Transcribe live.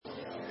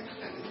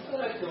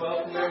to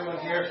welcome everyone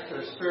here to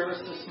the service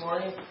this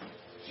morning.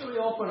 Shall we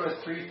open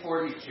with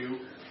 342?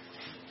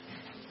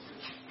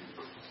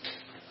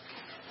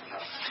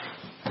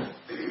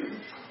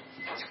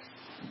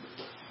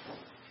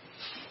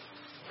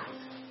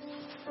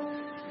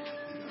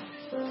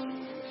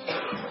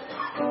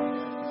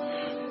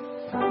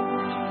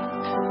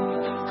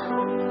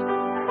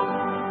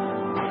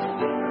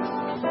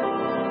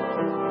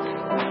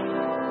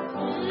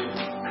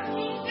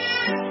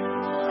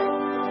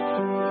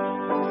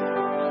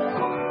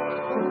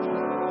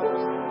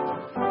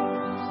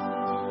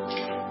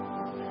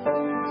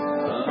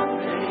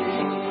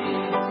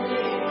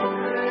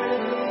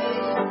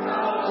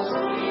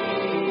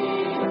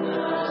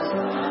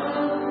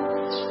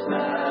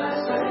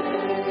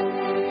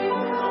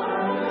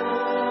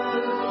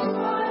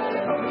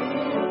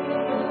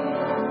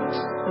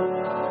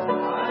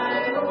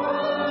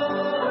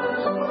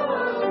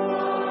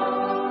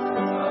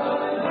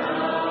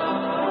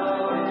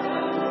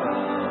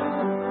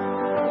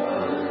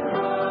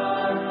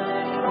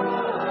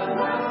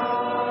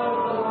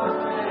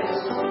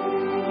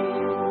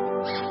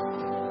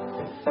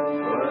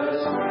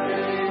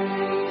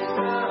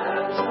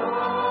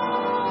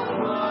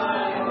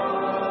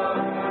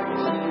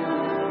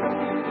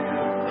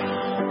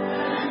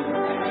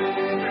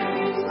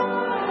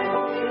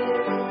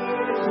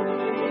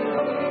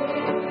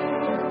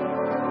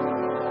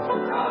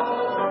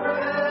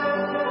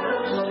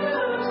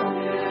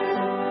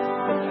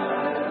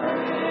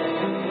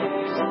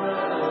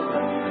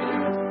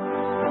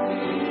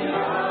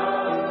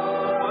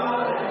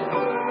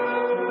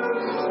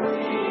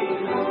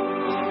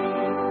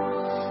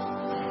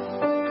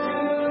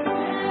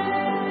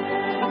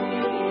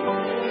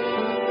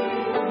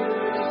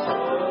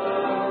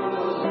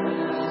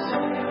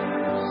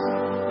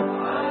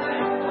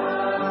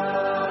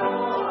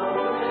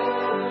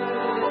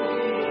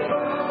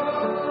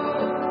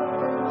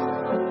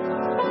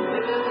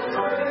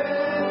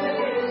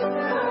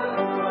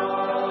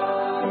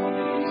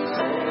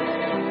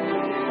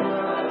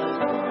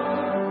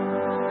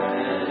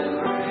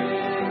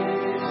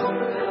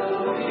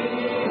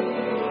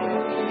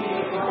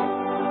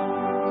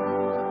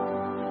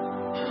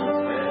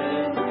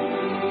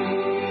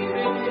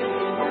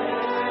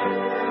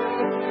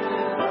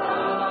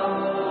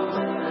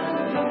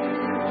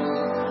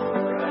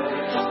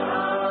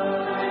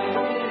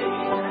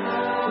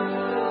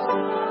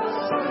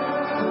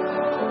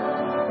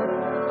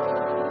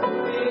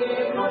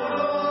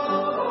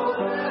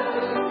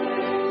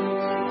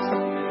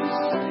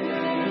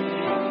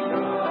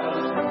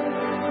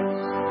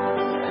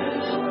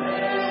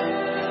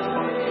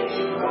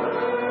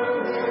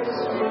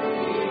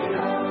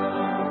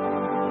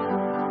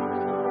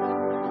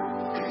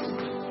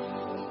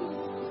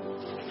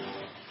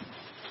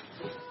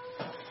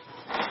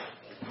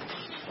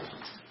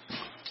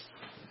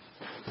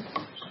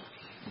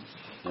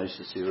 Nice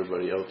to see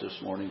everybody out this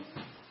morning.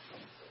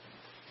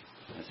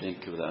 I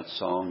think of that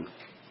song,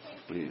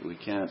 we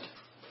can't,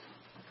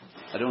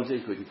 I don't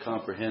think we can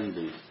comprehend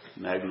the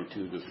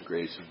magnitude of the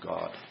grace of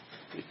God.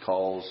 It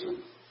calls and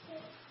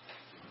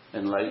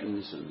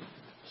enlightens and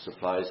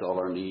supplies all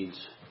our needs,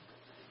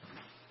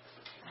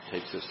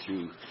 takes us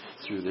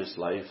through this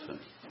life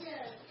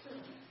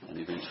and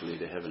eventually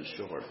to heaven's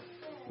shore.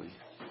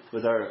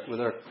 With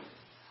our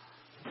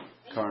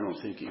carnal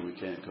thinking, we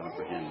can't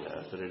comprehend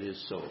that, but it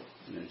is so,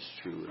 and it's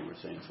true, and we're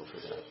thankful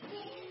for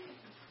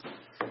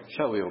that.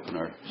 Shall we open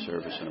our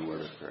service in a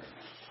word of prayer?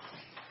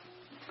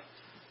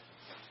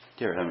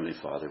 Dear Heavenly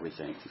Father, we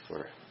thank you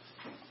for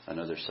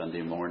another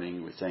Sunday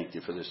morning. We thank you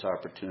for this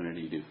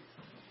opportunity to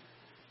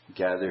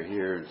gather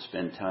here and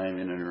spend time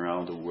in and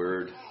around the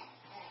Word.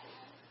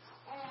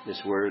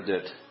 This Word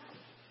that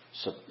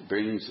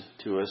brings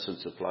to us and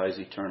supplies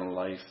eternal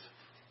life.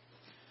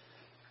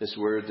 This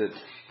Word that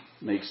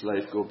makes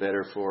life go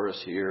better for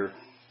us here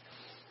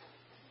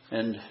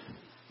and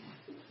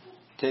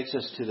takes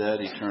us to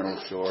that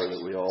eternal shore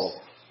that we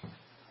all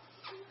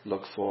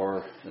look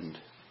for and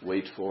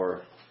wait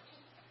for.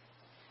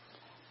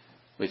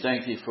 We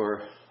thank thee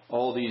for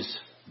all these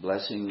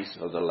blessings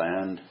of the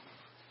land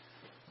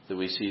that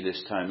we see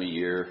this time of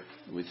year.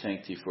 We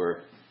thank thee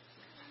for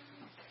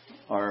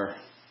our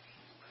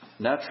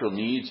natural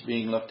needs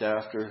being looked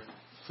after,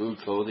 food,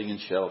 clothing, and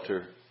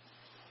shelter.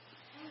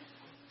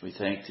 We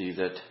thank thee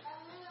that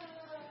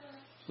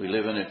we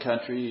live in a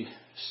country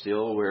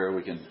still where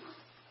we can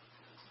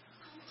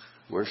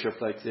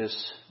worship like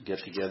this, get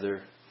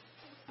together,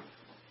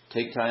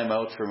 take time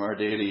out from our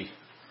daily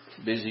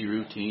busy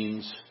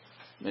routines,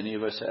 many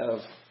of us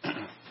have,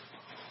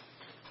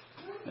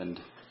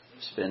 and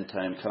spend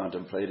time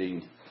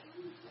contemplating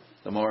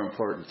the more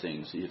important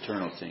things, the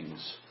eternal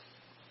things.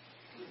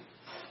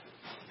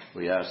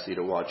 We ask thee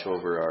to watch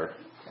over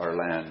our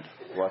land,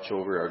 watch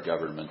over our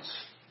governments.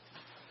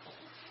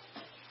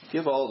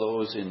 Give all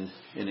those in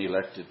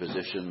elected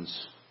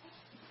positions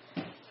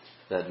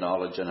that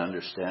knowledge and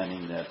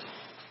understanding that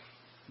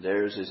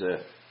theirs is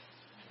a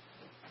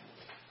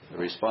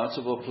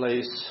responsible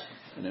place,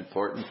 an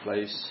important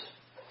place,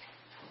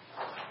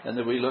 and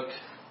that we look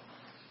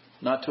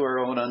not to our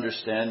own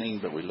understanding,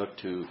 but we look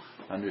to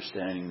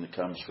understanding that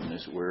comes from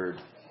this word,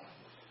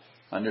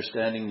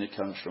 understanding that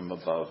comes from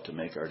above to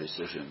make our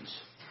decisions.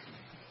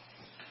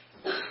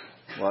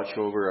 Watch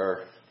over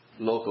our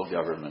local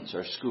governments,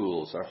 our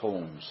schools, our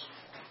homes,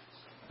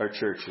 our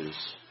churches,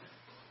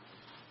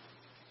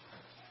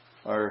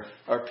 our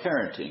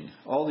parenting,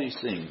 all these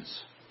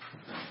things.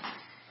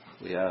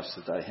 We ask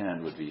that thy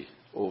hand would be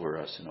over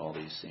us in all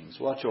these things.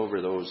 Watch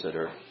over those that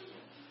are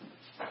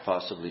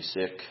possibly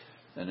sick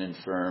and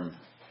infirm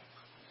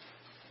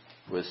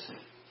with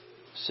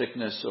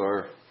sickness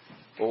or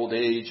old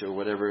age or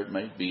whatever it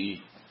might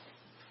be.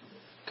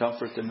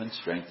 Comfort them and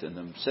strengthen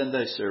them. Send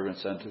thy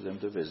servants unto them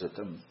to visit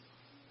them.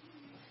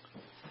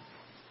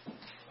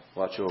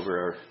 Watch over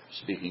our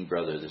speaking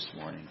brother this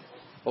morning.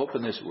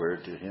 Open this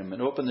word to him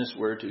and open this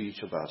word to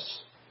each of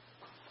us,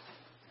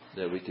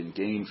 that we can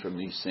gain from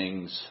these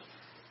things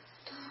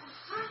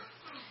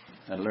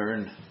and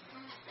learn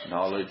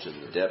knowledge of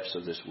the depths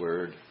of this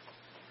word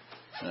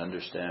and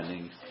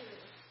understanding.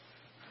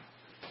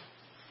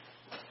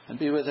 And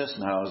be with us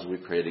now as we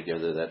pray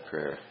together that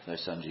prayer thy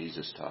Son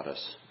Jesus taught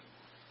us.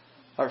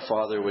 Our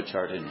Father which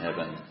art in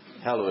heaven,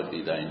 hallowed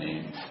be thy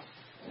name.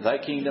 Thy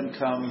kingdom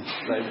come,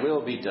 thy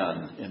will be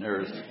done in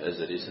earth as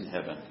it is in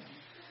heaven.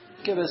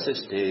 Give us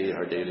this day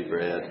our daily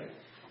bread,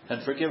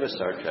 and forgive us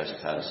our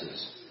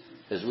trespasses,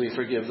 as we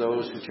forgive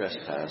those who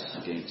trespass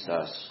against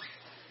us.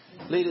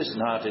 Lead us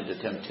not into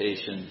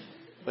temptation,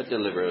 but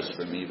deliver us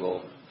from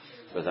evil.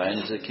 For thine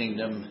is the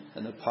kingdom,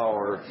 and the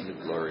power, and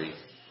the glory,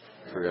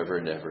 forever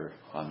and ever.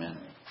 Amen.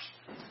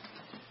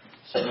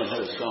 Someone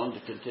have a song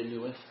to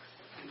continue with?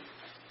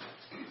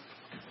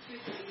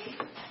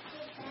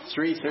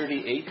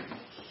 338.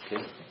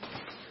 Okay.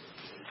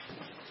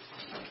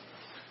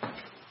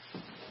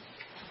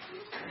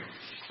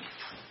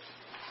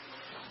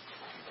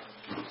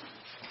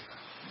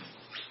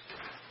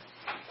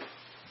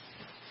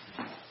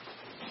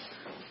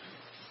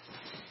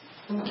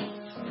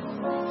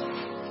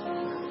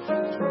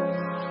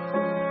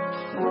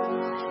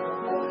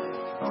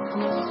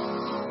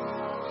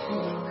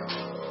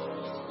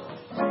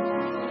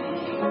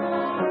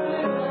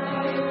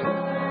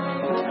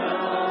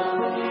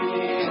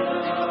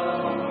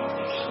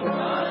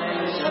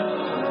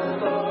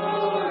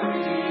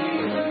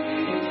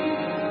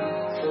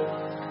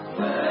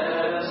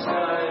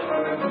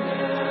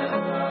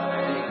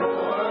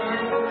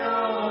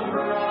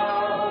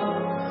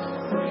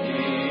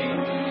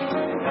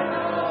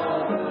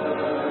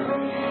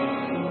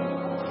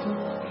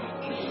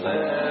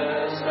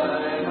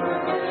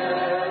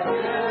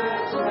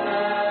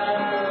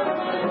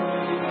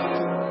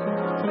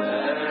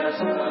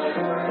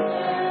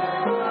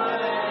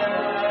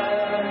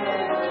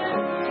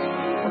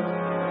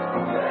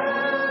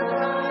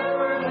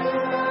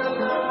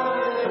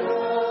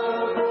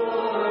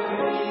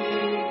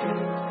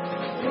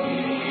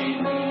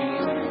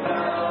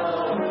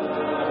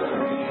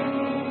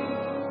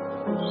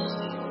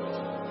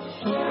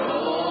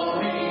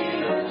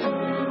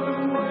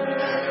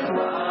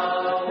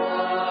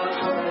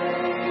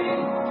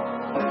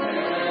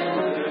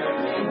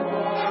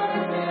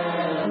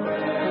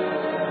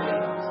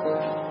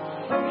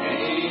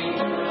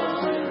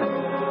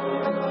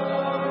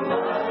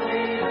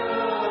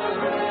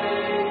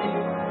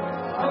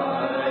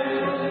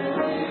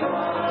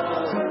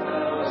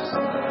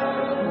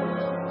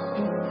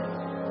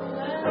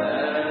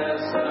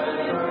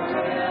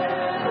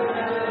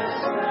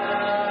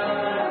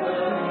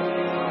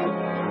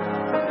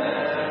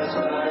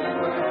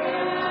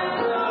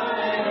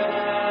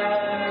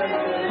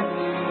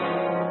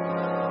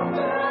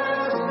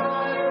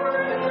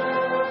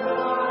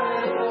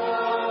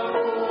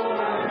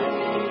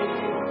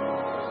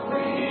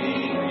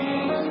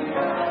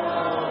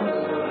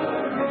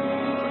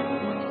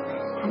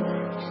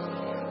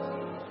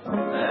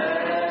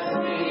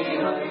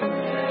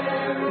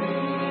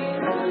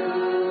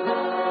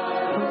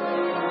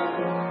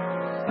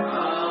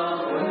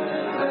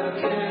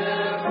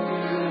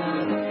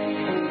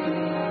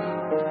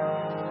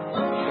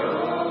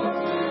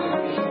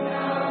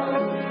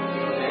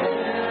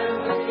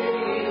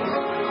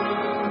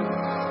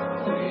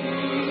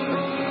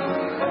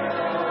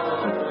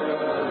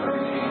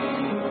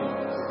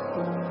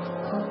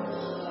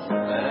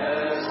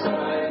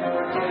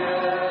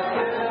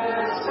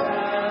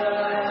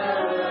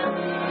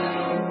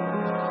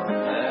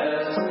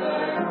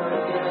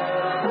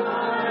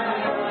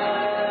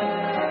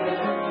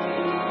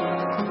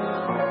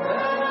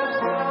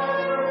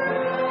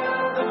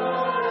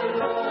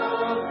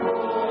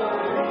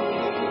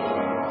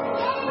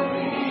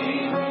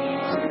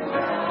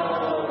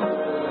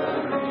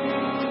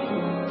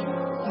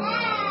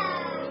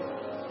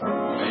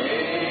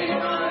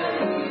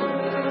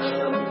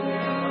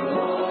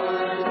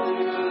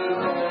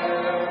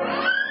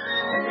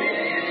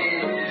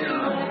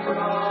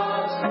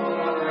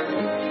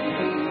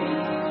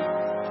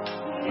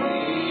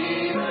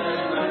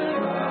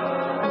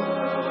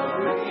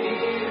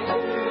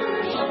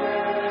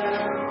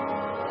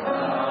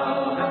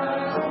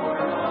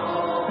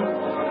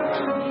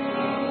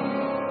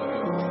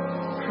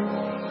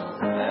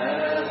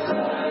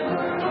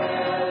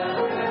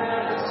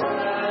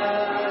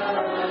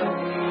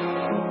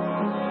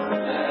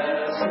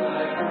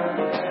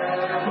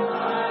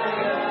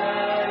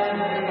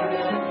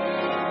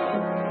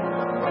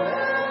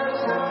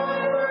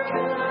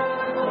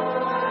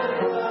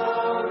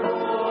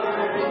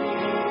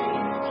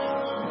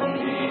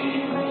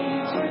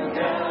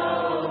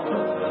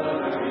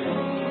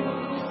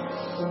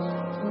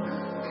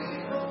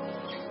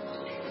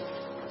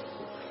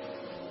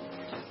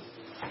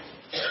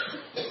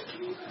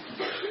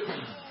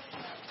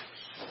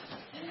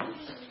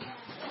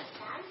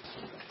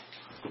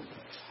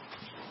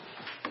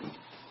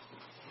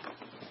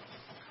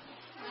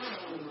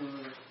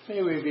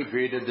 May we be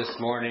greeted this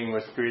morning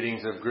with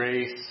greetings of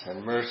grace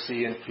and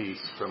mercy and peace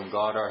from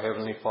God our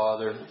Heavenly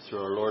Father through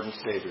our Lord and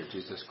Savior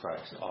Jesus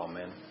Christ.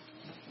 Amen.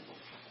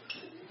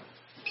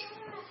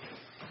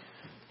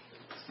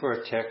 For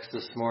a text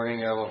this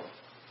morning, I will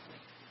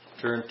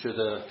turn to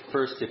the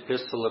first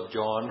epistle of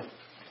John,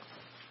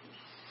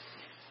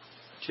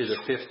 to the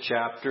 5th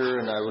chapter,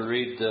 and I will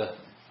read the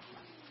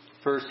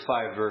first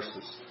 5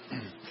 verses.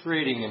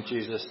 Reading in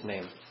Jesus'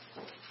 name.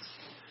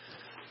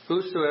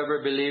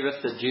 Whosoever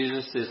believeth that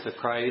Jesus is the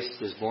Christ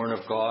is born of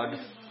God,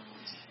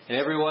 and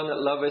everyone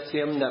that loveth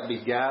him that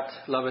begat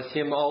loveth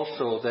him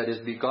also that is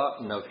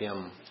begotten of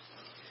him.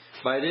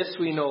 By this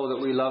we know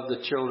that we love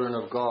the children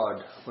of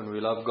God, when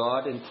we love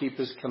God and keep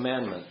his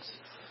commandments.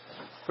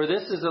 For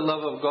this is the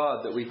love of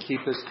God, that we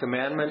keep his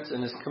commandments,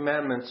 and his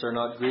commandments are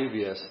not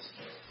grievous.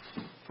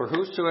 For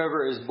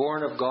whosoever is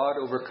born of God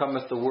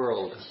overcometh the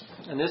world,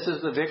 and this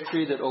is the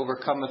victory that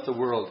overcometh the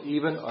world,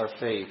 even our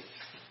faith.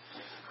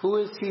 Who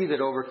is he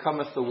that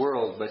overcometh the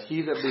world, but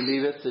he that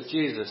believeth that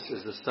Jesus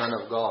is the Son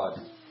of God?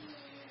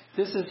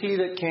 This is he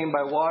that came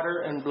by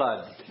water and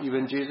blood,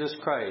 even Jesus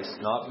Christ,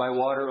 not by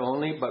water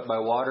only, but by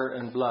water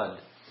and blood.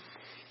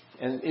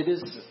 And it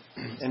is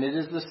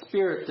the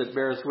Spirit that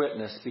bears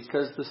witness,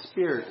 because the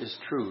Spirit is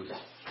truth.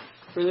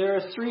 For there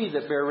are 3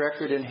 that bear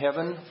record in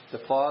heaven,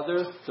 the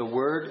Father, the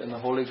Word, and the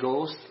Holy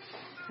Ghost,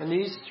 and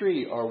these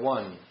 3 are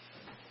one.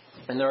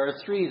 And there are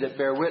 3 that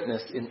bear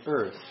witness in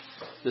earth,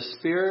 the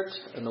Spirit,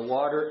 and the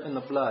water, and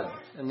the blood,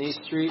 and these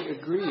 3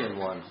 agree in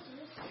one.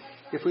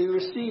 If we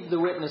receive the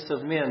witness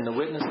of men, the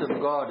witness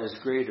of God is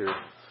greater.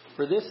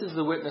 For this is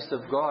the witness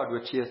of God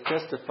which he hath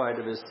testified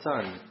of his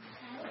Son.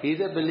 He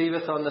that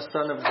believeth on the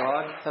Son of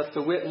God hath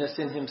the witness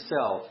in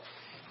himself.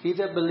 He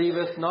that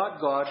believeth not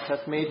God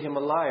hath made him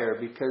a liar,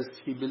 because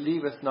he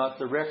believeth not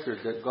the record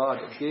that God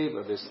gave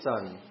of his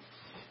Son.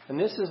 And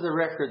this is the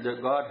record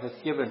that God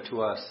hath given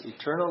to us,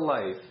 eternal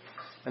life,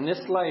 and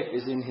this life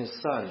is in his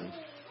Son.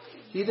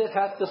 He that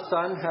hath the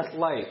Son hath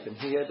life, and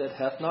he that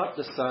hath not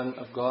the Son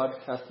of God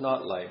hath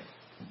not life.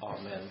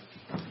 Amen.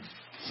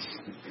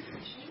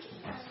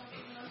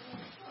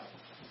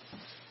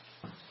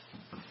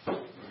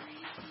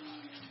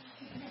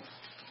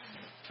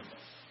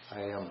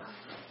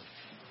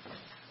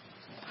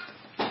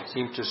 I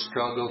seem to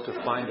struggle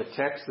to find a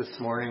text this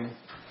morning.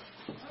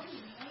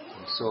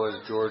 And so as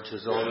George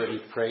has already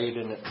prayed,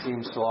 and it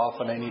seems so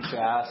often I need to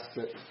ask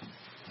that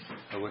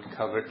I would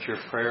covet your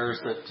prayers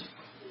that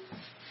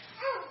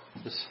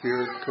the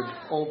Spirit could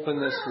open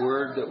this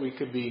word, that we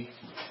could be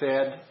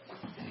fed.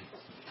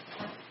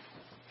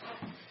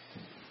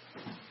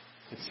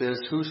 It says,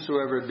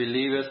 whosoever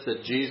believeth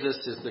that Jesus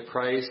is the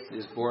Christ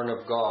is born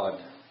of God.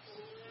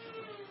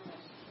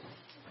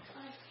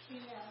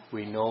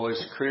 We know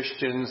as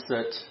Christians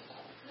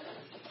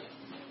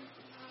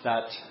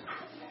that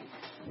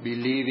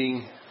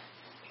believing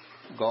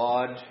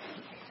God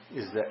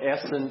is the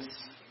essence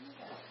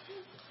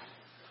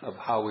of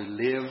how we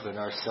live and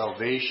our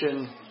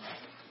salvation.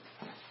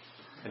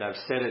 And I've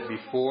said it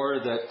before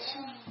that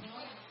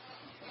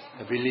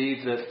I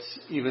believe that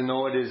even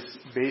though it is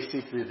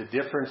basically the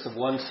difference of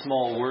one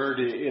small word,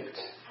 it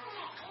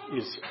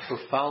is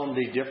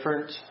profoundly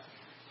different.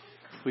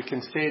 We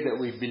can say that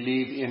we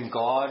believe in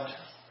God.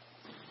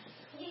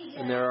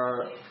 And there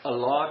are a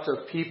lot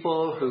of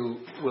people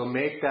who will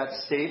make that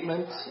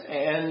statement,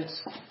 and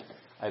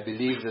I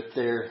believe that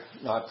they're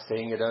not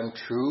saying it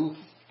untrue.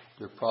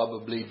 They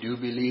probably do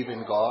believe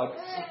in God.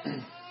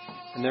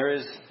 And there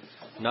is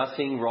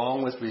nothing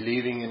wrong with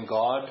believing in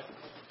God.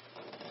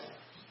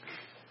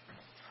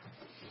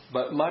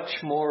 But much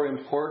more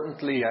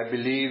importantly, I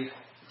believe,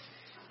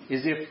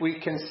 is if we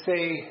can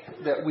say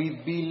that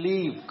we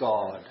believe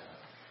God.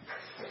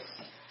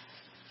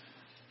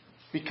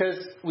 Because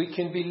we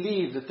can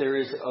believe that there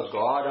is a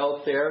God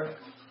out there,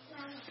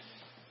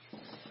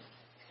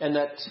 and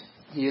that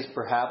he has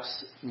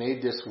perhaps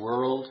made this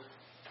world.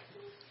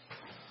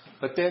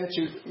 But then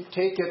to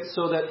take it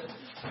so that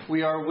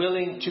we are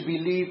willing to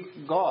believe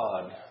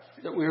God,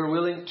 that we are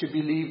willing to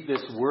believe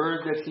this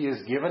word that he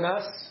has given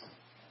us,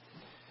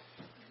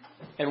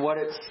 and what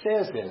it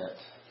says in it,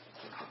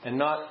 and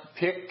not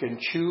pick and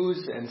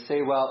choose and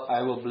say, well,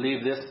 I will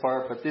believe this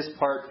part, but this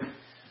part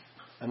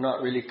I'm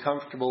not really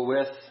comfortable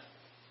with.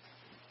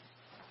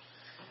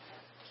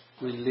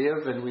 We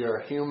live and we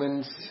are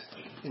humans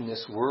in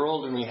this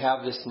world, and we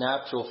have this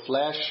natural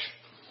flesh.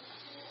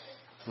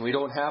 And we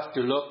don't have to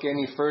look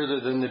any further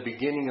than the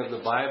beginning of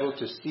the Bible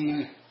to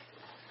see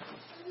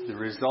the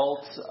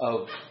results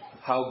of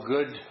how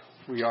good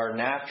we are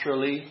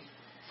naturally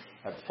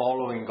at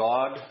following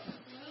God.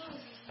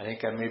 I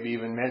think I maybe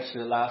even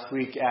mentioned it last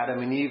week.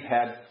 Adam and Eve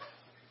had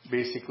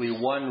basically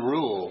one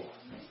rule,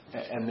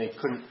 and they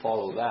couldn't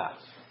follow that.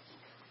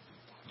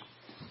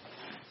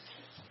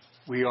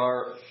 We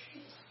are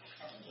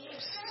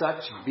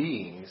such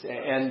beings,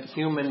 and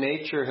human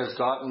nature has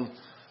gotten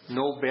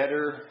no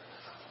better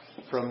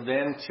from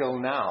then till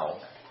now.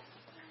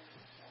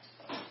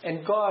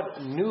 And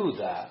God knew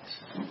that.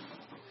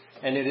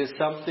 And it is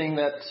something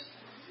that,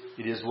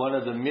 it is one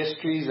of the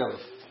mysteries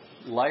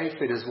life.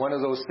 It is one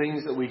of those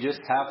things that we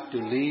just have to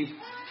leave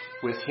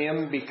with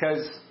Him,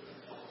 because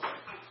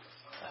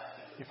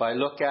if I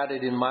look at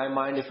it in my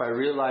mind, if I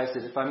realize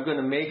that if I'm going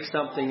to make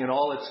something and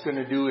all it's going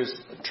to do is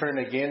turn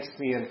against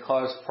me and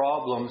cause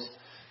problems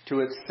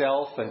to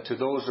itself and to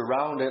those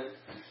around it,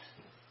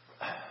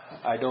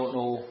 I don't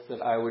know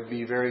that I would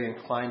be very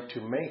inclined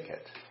to make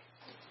it.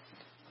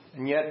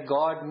 And yet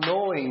God,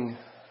 knowing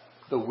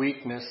the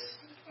weakness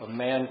of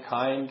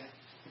mankind,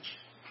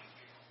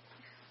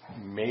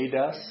 made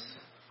us,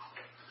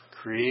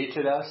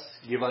 created us,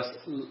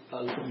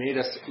 made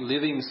us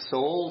living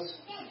souls.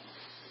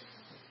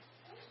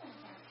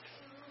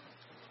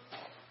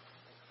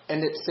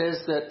 And it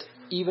says that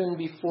even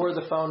before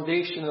the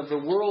foundation of the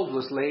world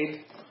was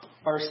laid,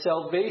 our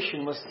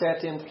salvation was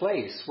set in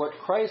place. What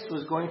Christ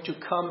was going to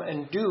come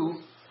and do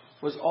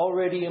was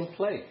already in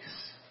place.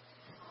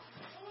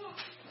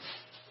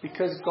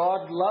 Because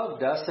God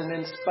loved us, and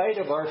in spite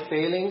of our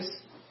failings,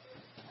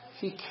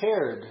 He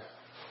cared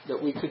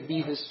that we could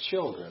be His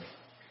children.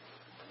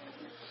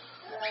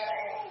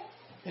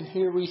 And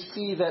here we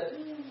see that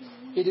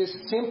it is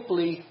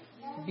simply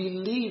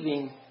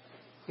believing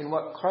in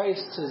what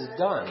Christ has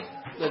done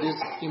that is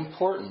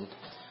important.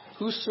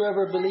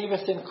 Whosoever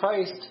believeth in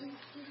Christ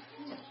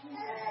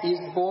is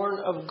born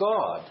of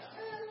God.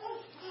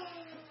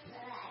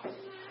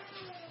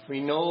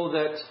 We know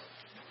that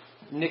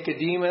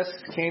Nicodemus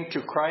came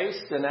to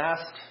Christ and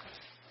asked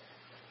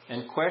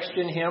and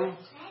questioned Him.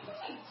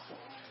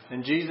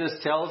 And Jesus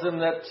tells him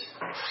that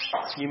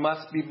you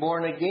must be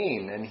born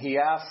again. And he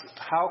asks,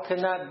 how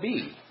can that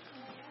be?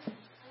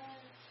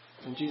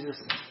 And Jesus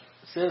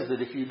says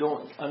that if you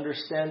don't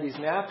understand these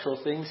natural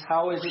things,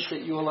 how is it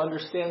that you will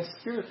understand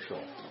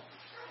spiritual?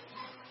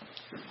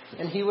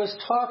 And he was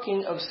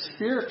talking of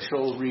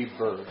spiritual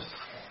rebirth.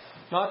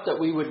 Not that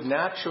we would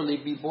naturally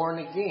be born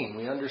again.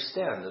 We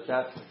understand that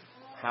that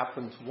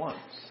happens once.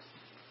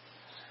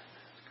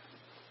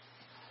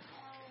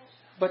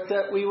 But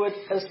that we would,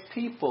 as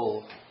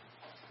people,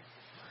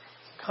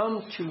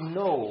 come to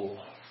know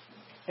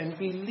and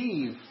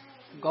believe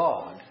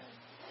God.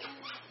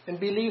 And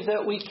believe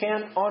that we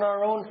can't on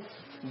our own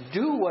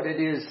do what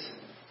it is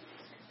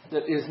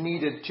that is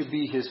needed to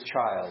be His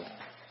child.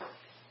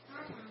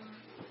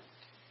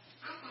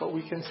 But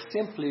we can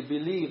simply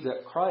believe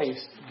that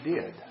Christ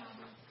did.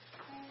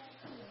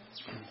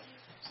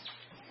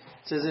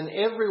 It says, and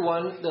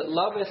everyone that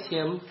loveth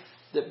Him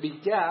that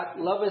begat,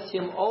 loveth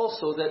Him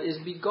also that is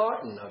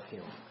begotten of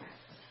Him.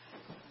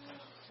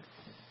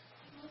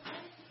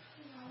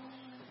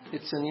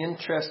 It's an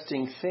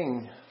interesting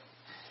thing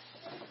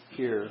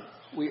here.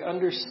 We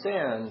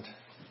understand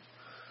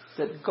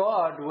that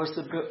God was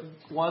the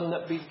one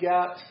that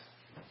begat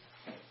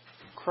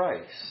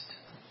Christ.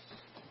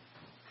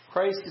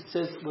 Christ, it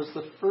says, was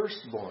the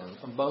firstborn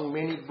among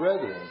many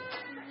brethren.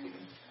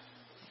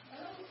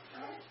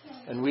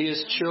 And we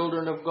as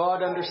children of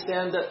God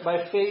understand that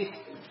by faith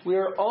we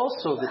are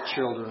also the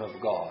children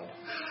of God.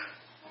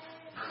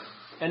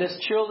 And as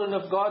children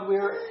of God we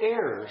are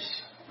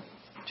heirs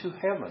to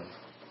heaven.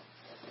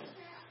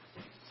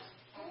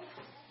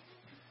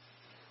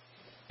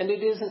 And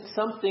it isn't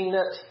something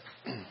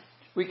that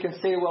we can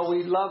say, well,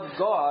 we love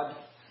God,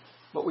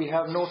 but we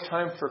have no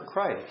time for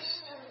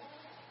Christ.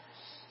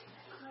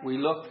 We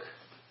look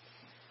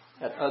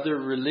at other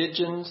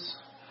religions,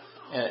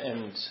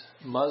 and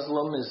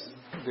Muslim is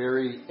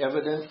very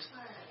evident.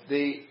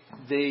 They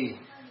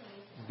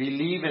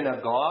believe in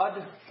a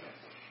God,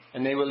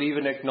 and they will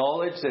even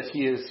acknowledge that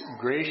He is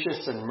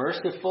gracious and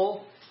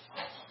merciful.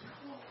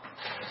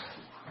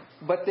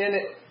 But then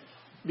it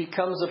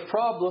becomes a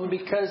problem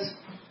because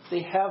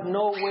they have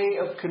no way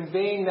of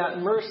conveying that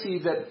mercy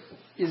that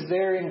is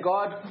there in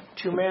God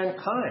to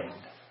mankind.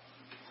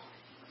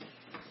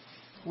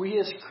 We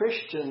as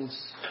Christians,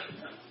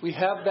 we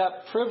have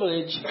that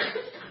privilege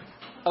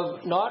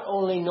of not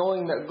only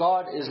knowing that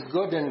God is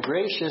good and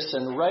gracious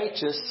and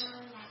righteous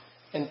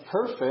and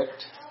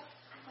perfect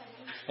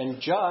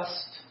and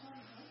just,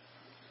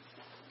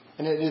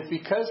 and it is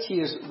because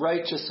He is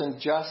righteous and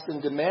just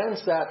and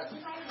demands that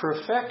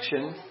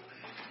perfection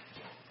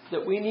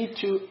that we need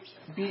to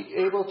be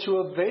able to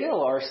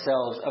avail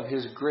ourselves of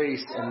His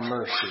grace and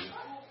mercy.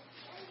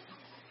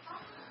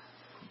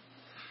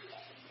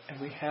 And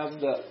we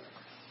have the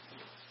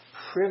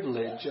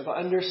privilege of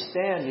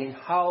understanding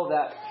how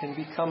that can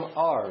become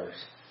ours.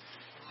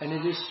 And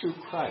it is through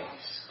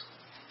Christ.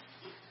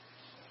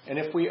 And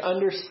if we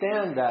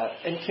understand that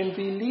and can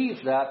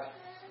believe that,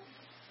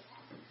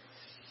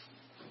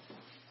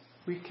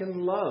 we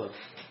can love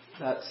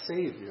that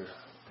Savior.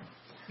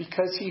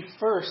 Because He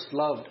first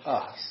loved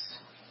us.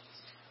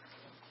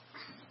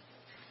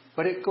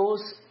 But it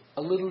goes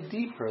a little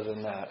deeper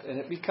than that. And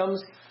it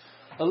becomes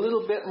a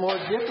little bit more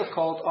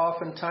difficult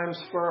oftentimes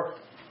for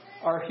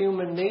our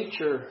human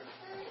nature.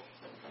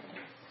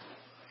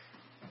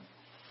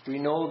 We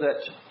know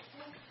that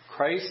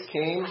Christ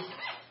came,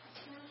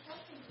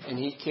 and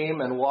He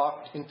came and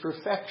walked in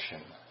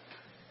perfection.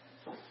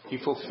 He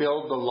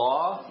fulfilled the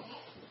law,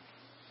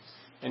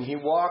 and He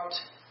walked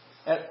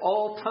at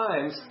all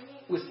times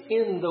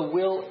within the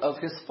will of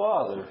his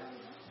Father.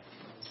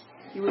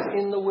 He was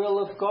in the will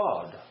of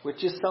God,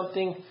 which is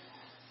something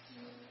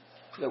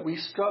that we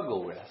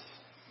struggle with.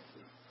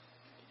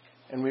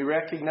 And we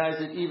recognize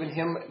that even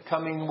him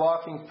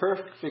walking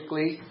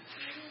perfectly,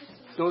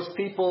 those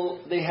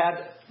people, they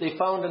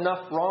found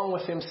enough wrong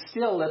with him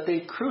still that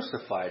they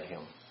crucified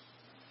him.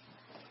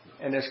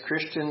 And as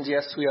Christians,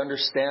 yes, we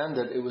understand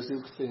that it was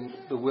in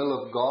the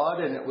will of God,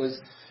 and it was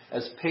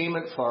as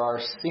payment for our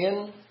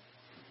sin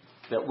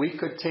that we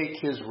could take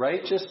his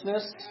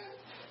righteousness.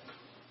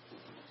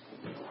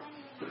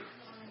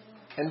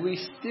 And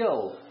we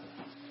still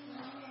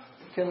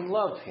can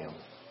love him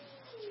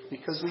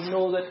because we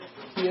know that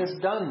he has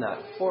done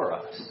that for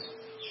us.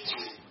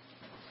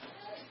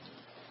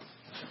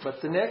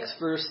 But the next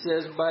verse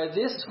says, by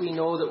this we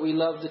know that we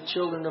love the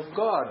children of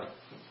God.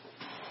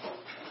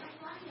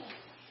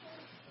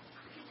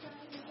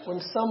 When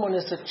someone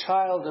is a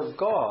child of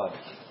God,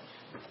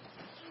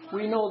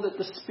 we know that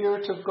the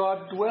Spirit of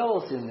God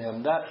dwells in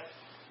them, that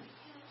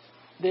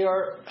they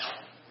are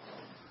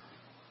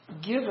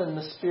given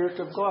the Spirit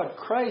of God.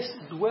 Christ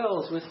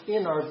dwells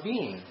within our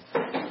being.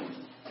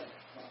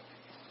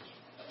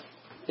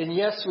 And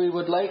yes, we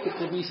would like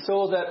it to be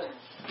so that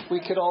we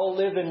could all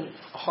live in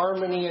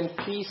harmony and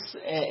peace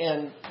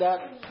and that.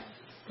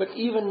 But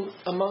even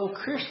among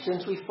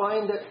Christians, we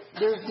find that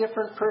there's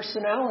different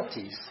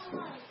personalities.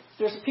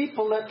 There's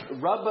people that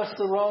rub us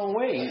the wrong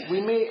way.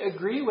 We may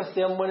agree with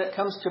them when it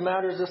comes to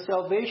matters of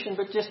salvation,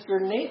 but just their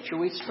nature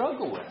we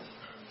struggle with.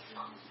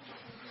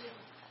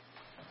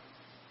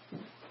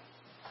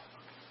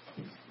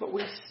 But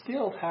we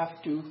still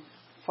have to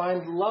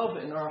find love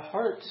in our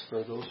hearts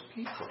for those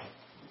people.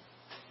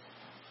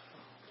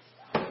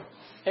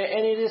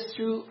 And it is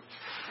through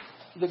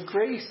the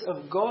grace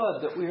of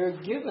God that we are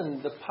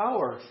given the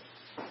power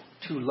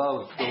to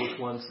love those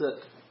ones that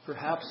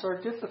perhaps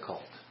are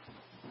difficult.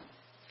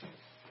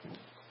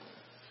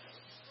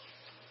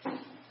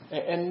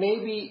 And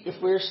maybe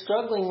if we're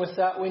struggling with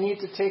that, we need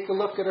to take a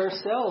look at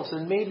ourselves.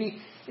 And maybe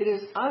it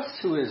is us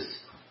who is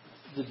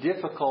the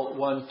difficult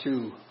one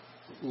to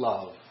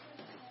love.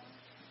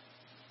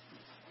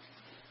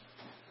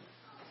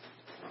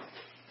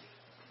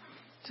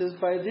 It says,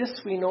 by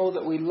this we know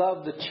that we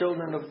love the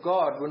children of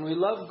God, when we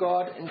love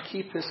God and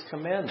keep his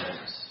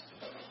commandments.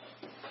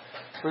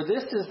 For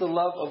this is the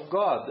love of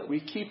God, that we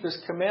keep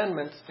his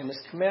commandments, and his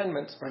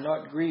commandments are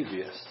not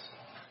grievous.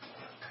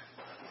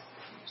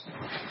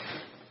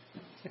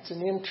 It's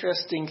an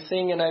interesting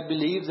thing, and I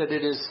believe that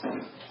it is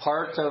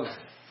part of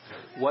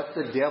what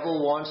the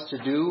devil wants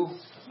to do.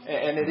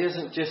 And it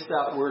isn't just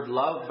that word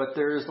love, but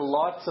there's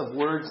lots of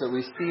words that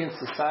we see in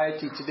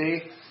society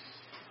today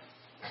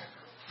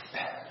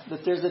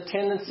that there's a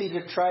tendency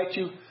to try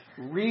to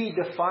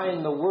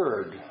redefine the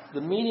word. The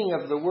meaning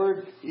of the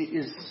word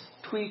is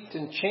tweaked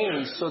and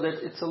changed so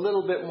that it's a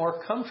little bit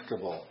more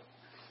comfortable.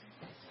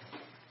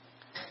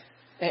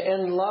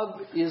 And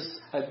love is,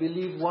 I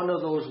believe, one of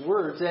those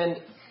words, and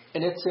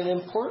it's an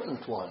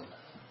important one.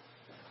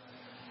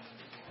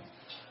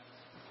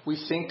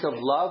 We think of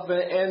love,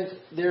 and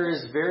there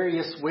is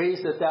various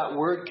ways that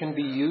word can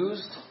be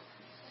used.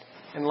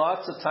 And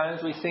lots of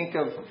times we think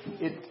of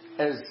it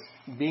as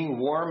being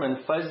warm and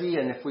fuzzy,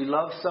 and if we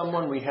love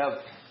someone, we have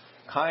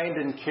kind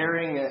and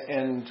caring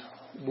and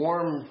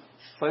warm,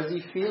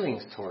 fuzzy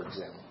feelings towards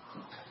them.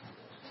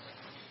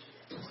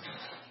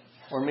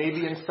 Or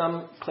maybe in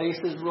some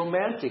places,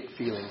 romantic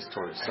feelings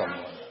towards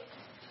someone.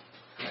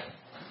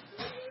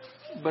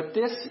 But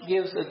this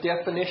gives a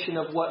definition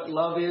of what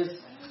love is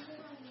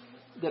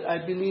that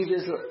I believe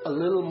is a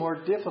little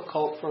more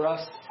difficult for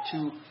us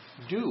to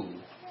do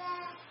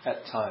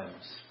at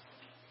times.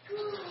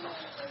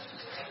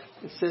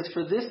 It says,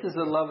 for this is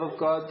the love of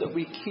God, that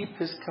we keep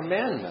his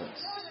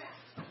commandments.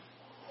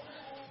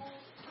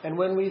 And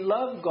when we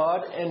love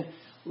God and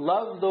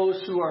love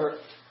those who are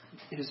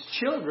his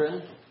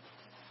children,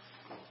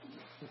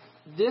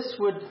 this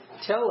would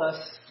tell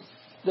us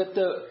that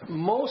the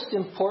most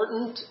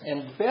important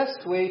and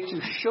best way to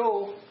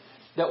show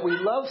that we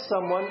love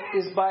someone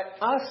is by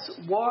us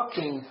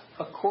walking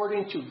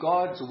according to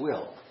God's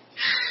will.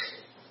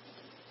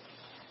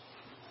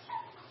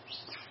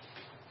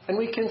 And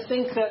we can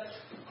think that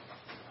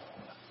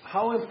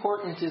how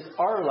important is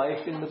our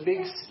life in the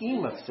big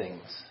scheme of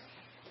things.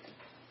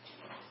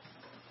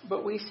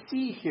 But we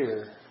see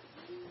here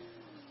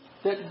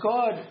that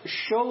God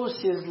shows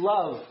his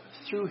love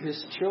through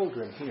his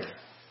children here.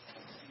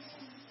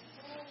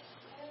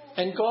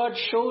 And God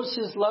shows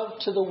his love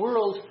to the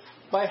world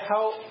by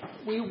how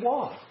we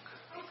walk.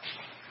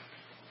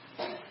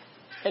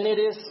 And it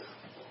is,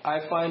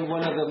 I find,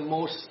 one of the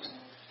most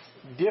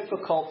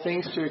difficult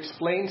things to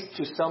explain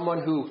to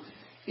someone who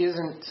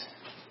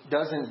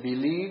doesn't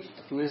believe,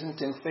 who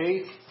isn't in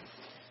faith,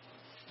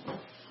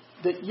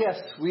 that yes,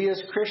 we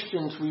as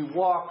Christians, we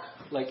walk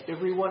like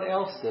everyone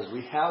else does.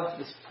 We have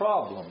these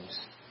problems.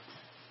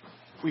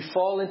 We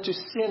fall into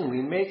sin.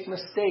 We make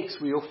mistakes.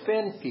 We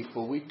offend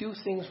people. We do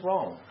things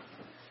wrong.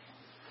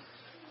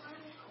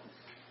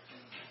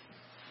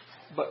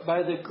 But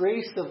by the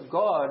grace of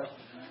God,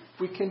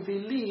 we can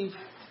believe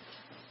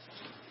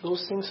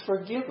those things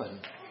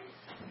forgiven.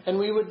 And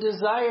we would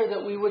desire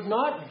that we would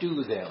not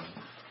do them.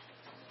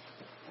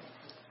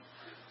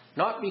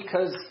 Not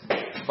because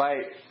by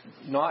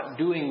not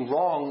doing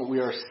wrong we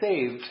are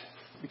saved,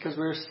 because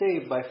we are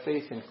saved by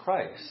faith in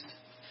Christ.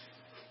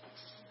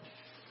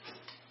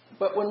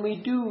 But when we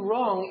do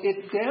wrong,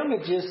 it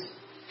damages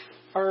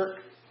our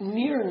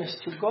nearness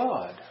to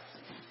God.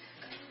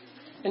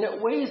 And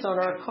it weighs on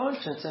our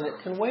conscience, and it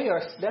can weigh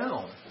us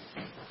down.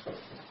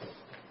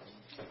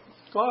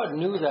 God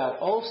knew that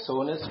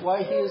also, and it's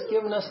why He has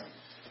given us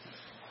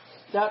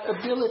that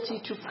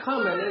ability to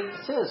come. And it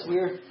says,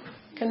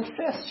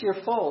 confess your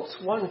faults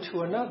one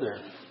to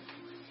another.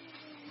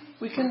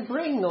 We can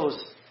bring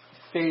those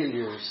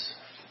failures,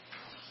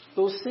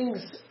 those things,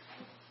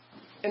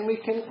 and we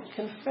can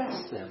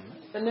confess them.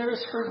 And there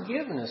is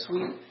forgiveness.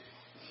 We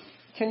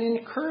can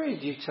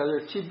encourage each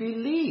other to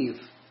believe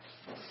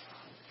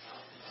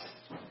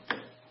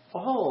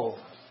all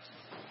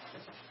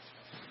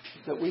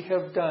that we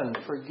have done,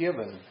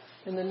 forgiven,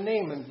 in the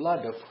name and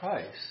blood of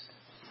Christ.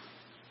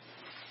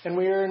 And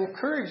we are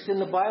encouraged in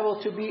the Bible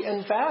to be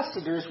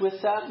ambassadors with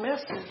that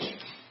message.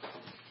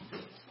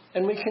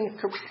 And we can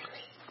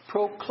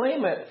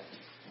proclaim it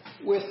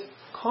with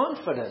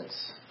confidence.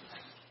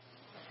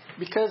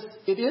 Because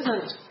it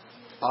isn't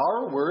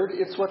our word,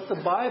 it's what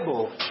the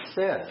Bible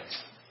says.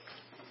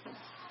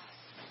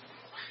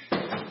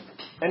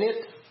 And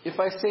it, if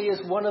I say,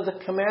 is one of the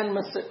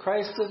commandments that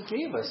Christ has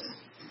gave us.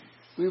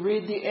 We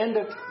read the end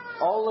of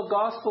all the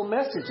gospel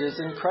messages,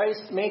 and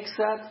Christ makes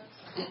that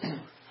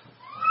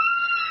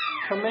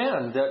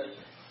command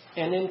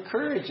and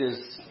encourages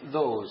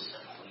those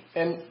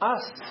and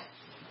us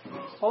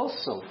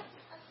also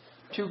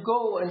to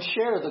go and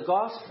share the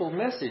gospel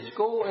message.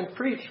 Go and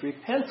preach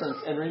repentance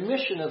and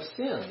remission of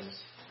sins.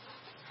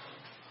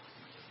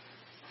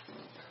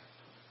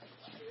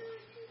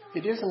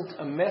 It isn't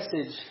a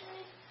message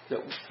that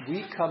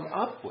we come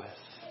up with.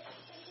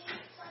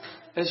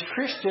 As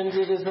Christians,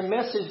 it is a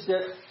message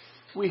that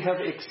we have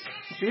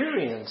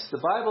experienced. The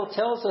Bible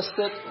tells us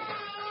that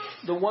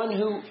the one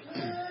who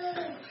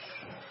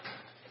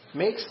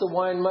makes the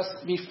wine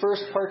must be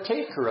first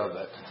partaker of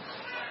it.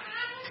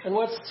 And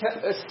what's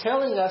it's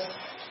telling us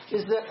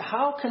is that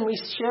how can we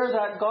share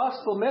that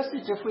gospel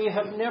message if we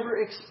have never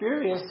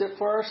experienced it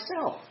for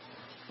ourselves?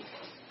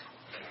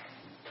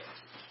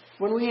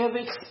 When we have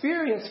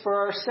experienced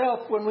for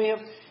ourselves, when we have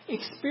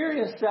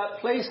experienced that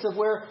place of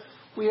where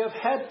we have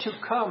had to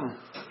come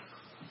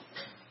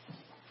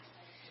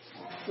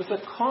with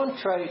a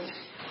contrite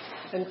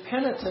and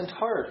penitent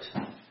heart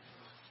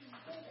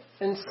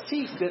and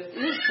seek that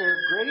is there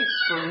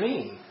grace for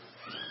me.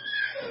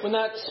 When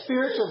that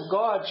Spirit of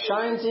God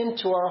shines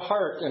into our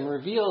heart and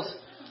reveals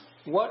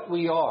what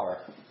we are,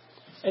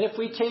 and if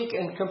we take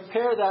and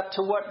compare that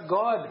to what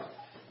God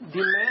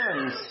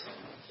demands,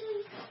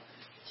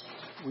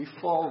 we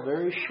fall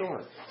very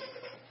short.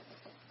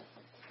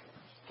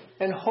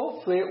 And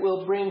hopefully it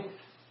will bring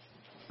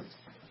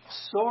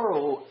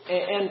sorrow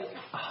and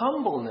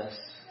humbleness,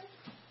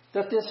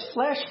 that this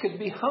flesh could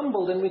be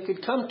humbled and we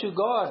could come to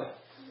God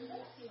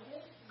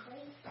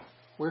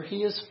where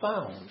He is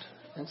found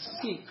and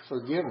seek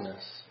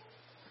forgiveness.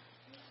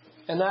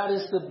 And that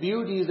is the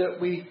beauty that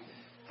we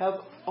have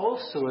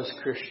also as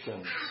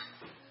Christians.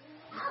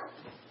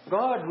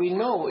 God, we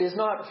know, is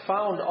not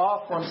found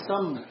off on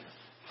some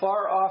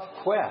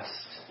far-off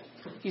quest.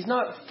 He's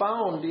not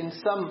found in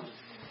some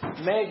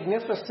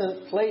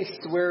magnificent place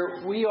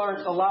where we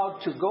aren't allowed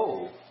to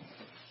go.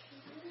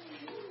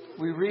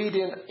 We read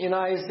in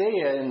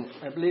Isaiah, and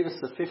I believe it's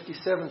the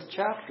 57th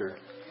chapter,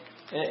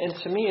 and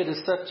to me it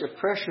is such a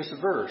precious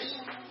verse.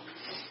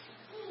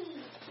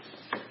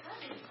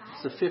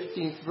 It's the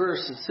 15th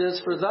verse. It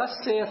says, "For thus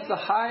saith the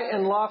high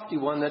and lofty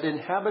one that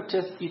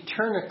inhabiteth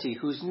eternity,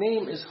 whose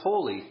name is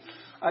holy.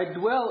 I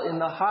dwell in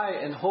the high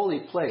and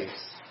holy place."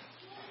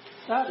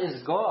 That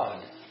is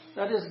God.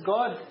 That is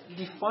God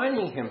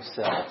defining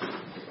Himself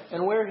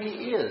and where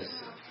He is.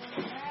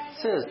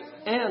 It says,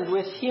 "And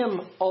with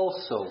Him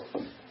also,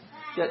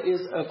 that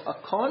is of a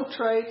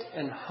contrite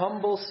and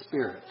humble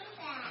spirit."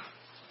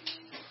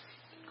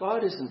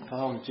 God isn't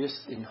found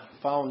just in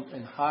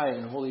high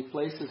and holy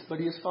places, but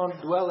He is found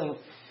dwelling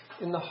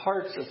in the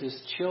hearts of His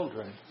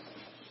children.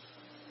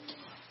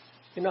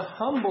 In a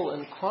humble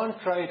and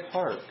contrite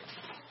heart.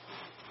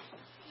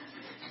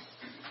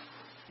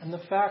 And the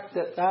fact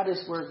that that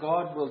is where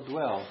God will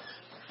dwell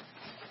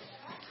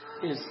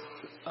is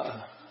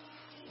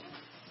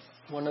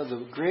one of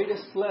the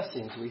greatest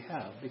blessings we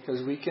have,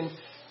 because we can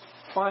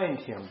find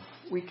Him.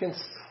 We can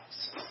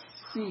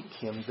seek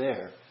Him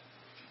there.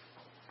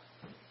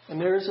 And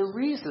there is a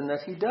reason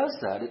that He does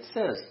that. It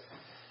says,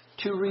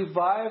 to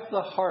revive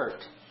the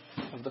heart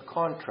of the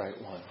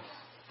contrite one.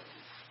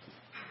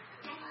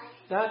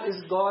 That is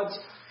God's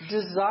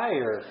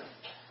desire.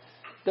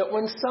 That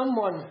when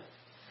someone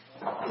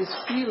is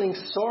feeling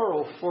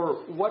sorrow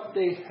for what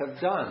they have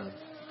done,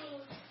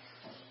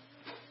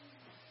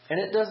 and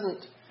it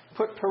doesn't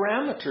put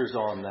parameters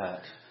on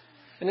that,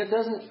 and it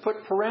doesn't put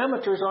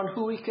parameters on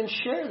who we can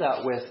share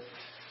that with,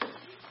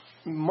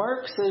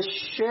 Mark says,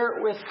 share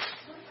it with...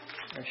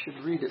 I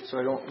should read it so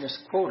I don't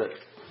misquote it.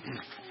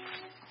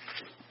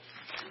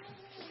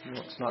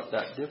 No, it's not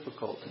that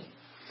difficult.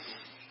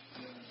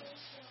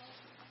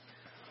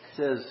 It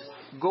says,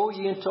 go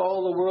ye into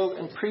all the world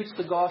and preach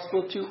the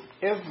gospel to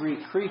every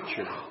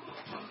creature.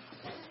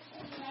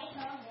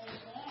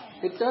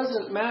 It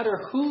doesn't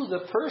matter who the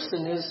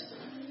person is,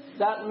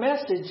 that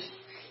message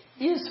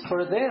is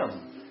for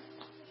them.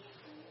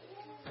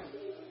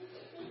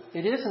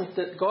 It isn't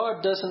that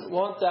God doesn't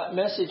want that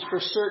message for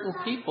certain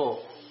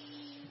people.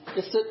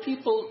 It's that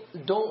people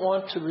don't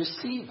want to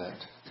receive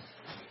it.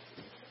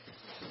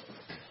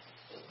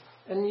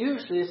 And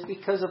usually it's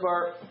because of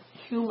our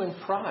human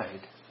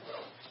pride.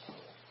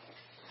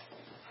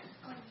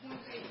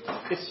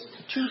 It's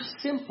too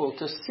simple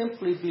to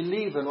simply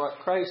believe in what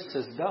Christ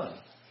has done.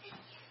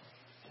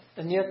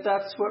 And yet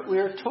that's what we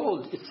are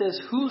told. It says,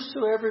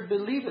 whosoever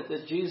believeth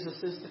that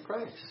Jesus is the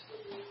Christ.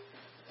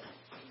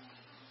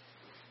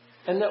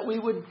 And that we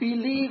would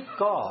believe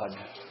God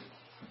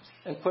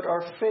and put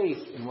our faith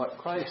in what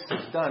Christ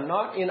has done.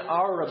 Not in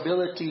our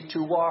ability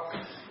to walk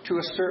to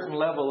a certain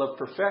level of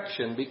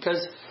perfection.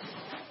 Because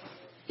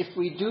if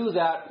we do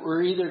that,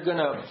 we're either going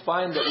to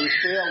find that we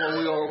fail, or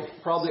we will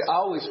probably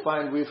always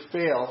find we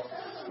fail.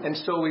 And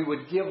so we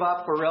would give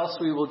up, or else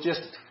we will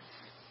just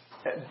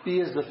be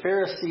as the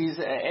Pharisees.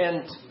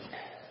 And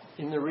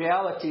in the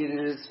reality,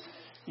 it is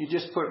you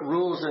just put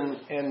rules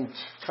and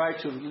try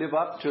to live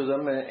up to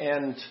them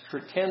and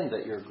pretend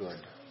that you're good.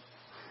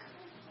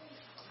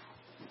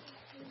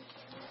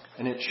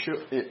 And it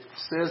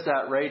says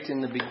that right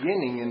in the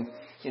beginning.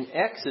 In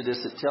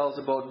Exodus, it tells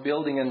about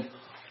building an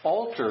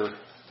altar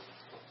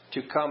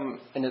to come,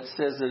 and it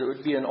says that it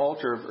would be an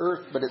altar of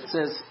earth, but it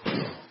says,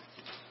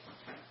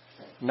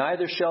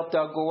 neither shalt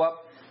thou go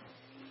up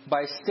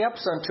by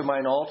steps unto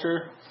mine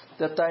altar,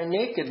 that thy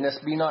nakedness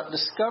be not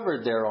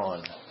discovered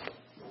thereon.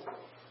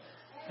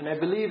 And I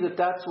believe that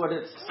that's what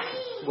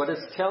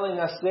it's telling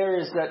us there,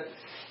 is that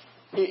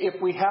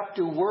if we have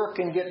to work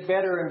and get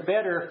better and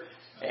better,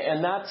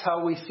 and that's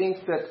how we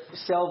think that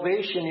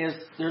salvation is,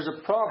 there's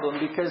a problem,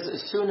 because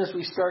as soon as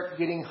we start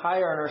getting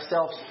higher on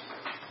ourselves,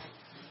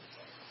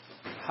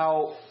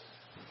 how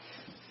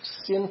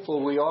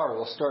sinful we are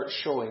will start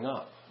showing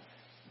up.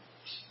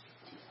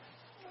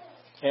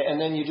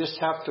 And then you just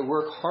have to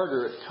work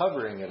harder at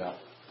covering it up.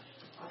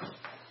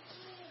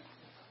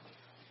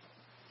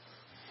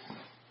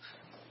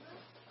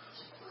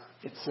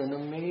 It's an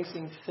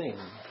amazing thing.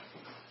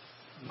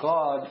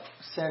 God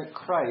sent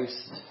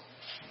Christ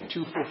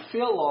to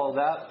fulfill all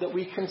that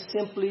we can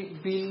simply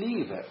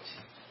believe it,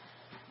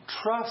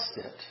 trust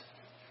it.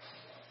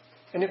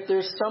 And if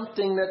there's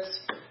something that's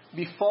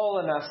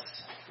befallen us,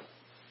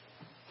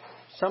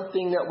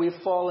 something that we've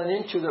fallen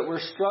into, that we're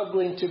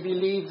struggling to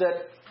believe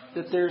that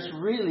there's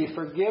really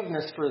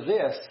forgiveness for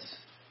this,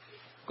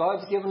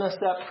 God's given us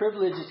that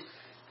privilege.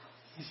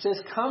 He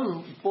says,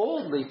 come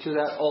boldly to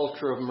that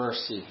altar of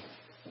mercy.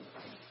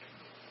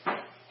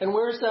 And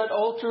where's that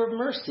altar of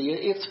mercy?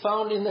 It's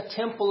found in the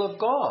temple of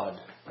God.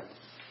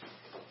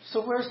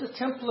 So where's the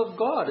temple of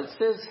God? It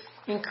says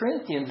in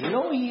Corinthians,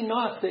 know ye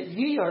not that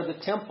ye are the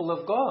temple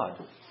of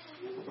God?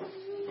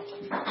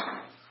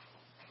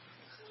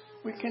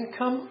 We can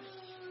come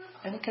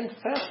and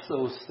confess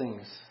those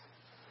things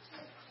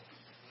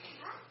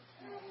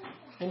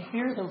and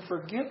hear them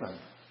forgiven.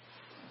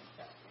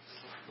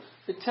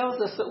 It tells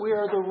us that we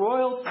are the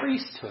royal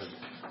priesthood.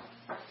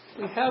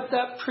 We have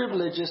that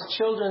privilege as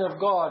children of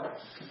God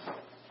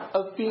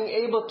of being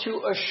able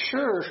to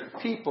assure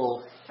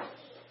people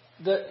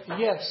that,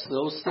 yes,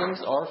 those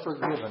things are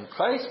forgiven.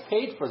 Christ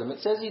paid for them. It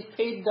says He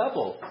paid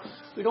double.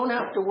 We don't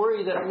have to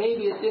worry that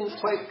maybe it didn't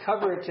quite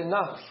cover it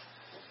enough,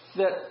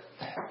 that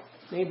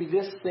maybe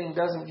this thing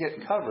doesn't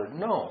get covered.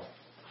 No.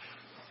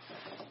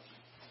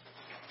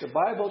 The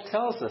Bible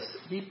tells us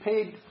He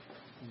paid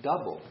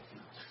double.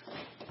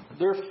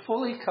 They're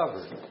fully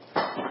covered.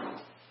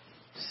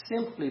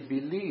 Simply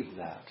believe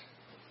that.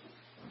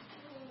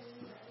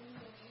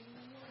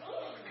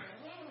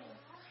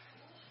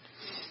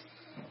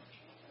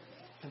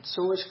 And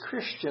so as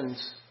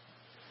Christians,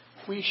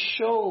 we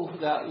show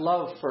that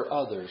love for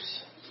others.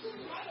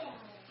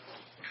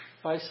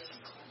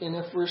 And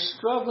if we're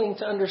struggling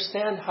to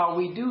understand how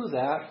we do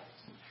that,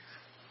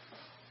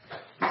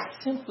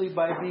 it's simply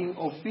by being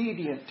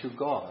obedient to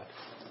God.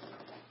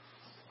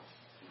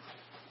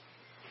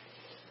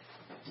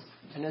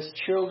 And as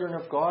children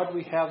of God,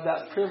 we have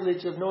that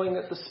privilege of knowing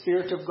that the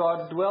Spirit of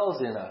God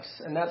dwells in us.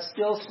 And that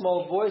still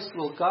small voice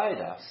will guide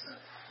us.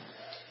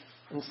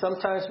 And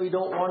sometimes we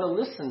don't want to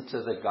listen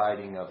to the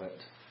guiding of it.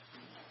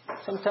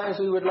 Sometimes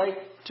we would like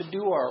to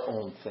do our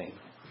own thing.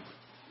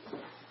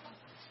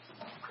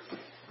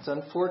 It's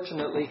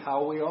unfortunately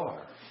how we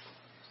are.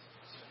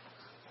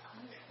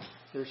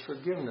 There's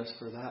forgiveness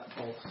for that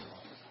also.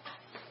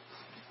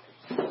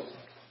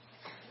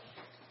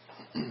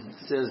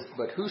 It says,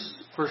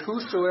 for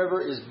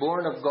whosoever is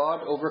born of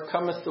God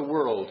overcometh the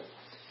world.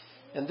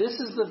 And this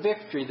is the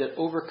victory that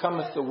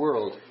overcometh the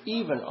world,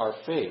 even our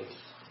faith.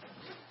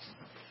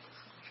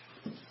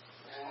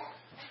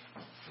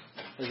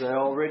 As I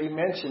already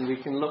mentioned,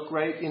 we can look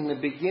right in the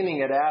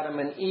beginning at Adam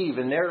and Eve,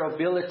 and their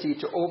ability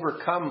to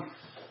overcome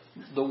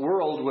the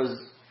world was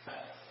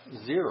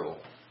zero.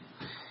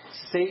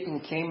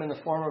 Satan came in the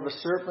form of a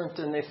serpent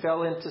and they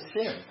fell into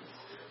sin.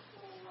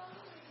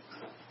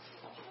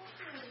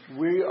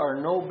 We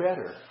are no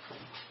better.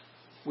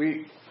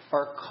 We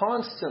are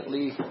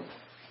constantly,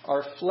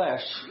 our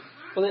flesh,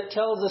 well, it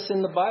tells us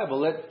in the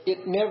Bible that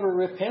it never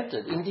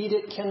repented. Indeed,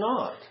 it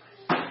cannot.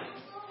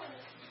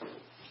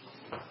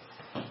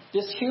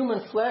 This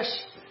human flesh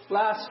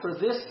lasts for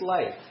this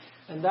life,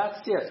 and that's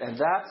it, and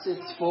that's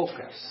its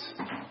focus.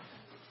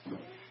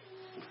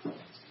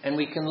 And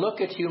we can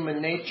look at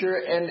human nature,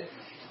 and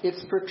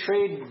it's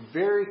portrayed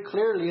very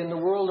clearly in the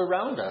world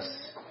around us.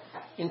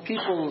 In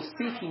people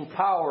seeking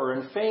power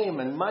and fame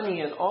and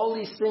money and all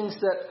these things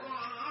that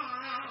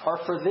are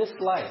for this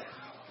life.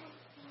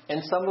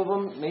 And some of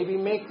them maybe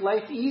make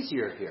life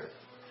easier here.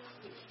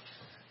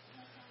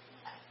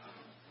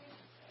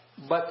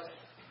 But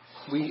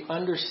we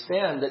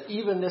understand that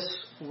even this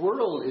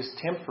world is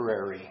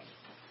temporary,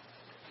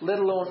 let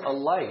alone a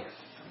life.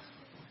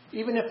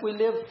 Even if we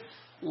live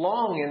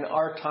long in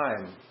our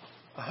time,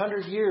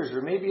 100 years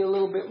or maybe a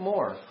little bit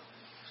more,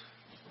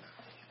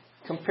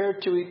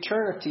 compared to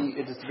eternity,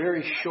 it is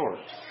very short.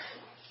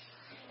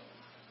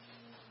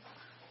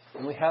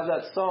 And we have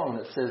that song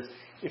that says,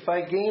 if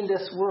I gained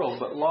this world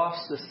but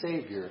lost the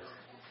Savior,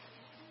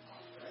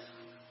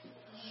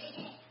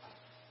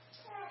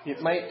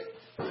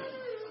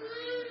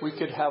 we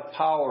could have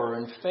power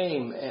and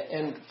fame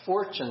and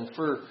fortune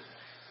for,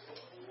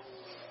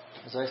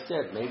 as I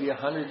said, maybe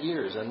 100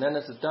 years, and then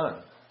it's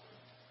done.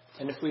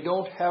 And if we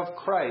don't have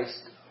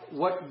Christ,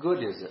 what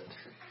good is it?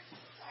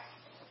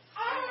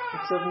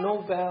 It's of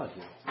no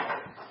value.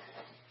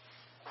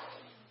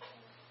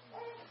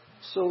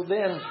 So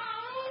then,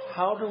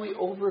 how do we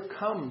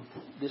overcome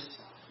this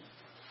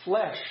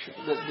flesh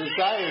that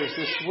desires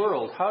this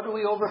world? How do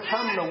we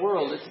overcome the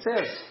world? It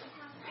says,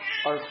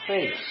 our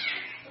faith.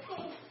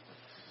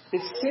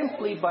 It's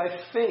simply by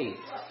faith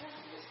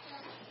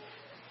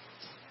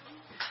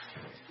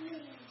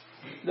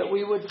that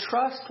we would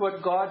trust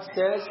what God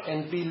says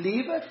and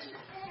believe it.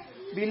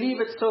 Believe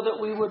it so that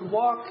we would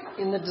walk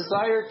in the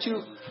desire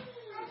to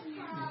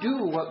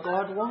do what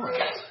God wants.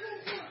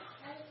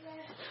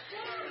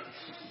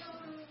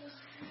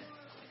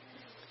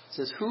 It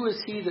says, who is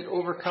he that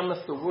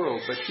overcometh the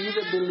world, but he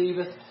that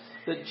believeth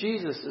that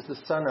Jesus is the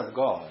Son of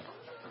God?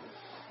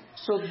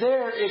 So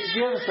there it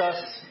gives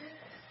us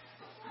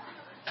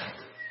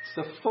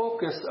the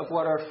focus of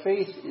what our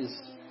faith is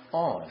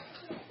on.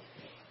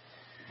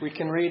 We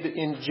can read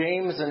in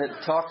James, and it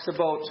talks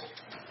about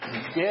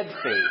dead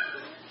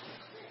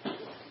faith.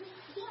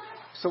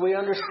 So we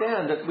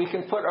understand that we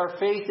can put our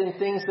faith in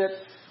things that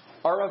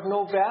are of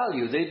no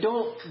value. They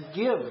don't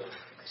give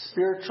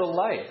spiritual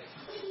life.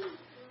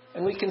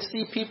 And we can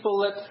see people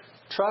that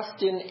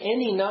trust in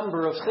any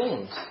number of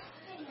things.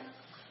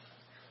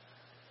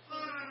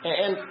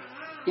 And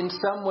in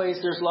some ways,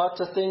 there's lots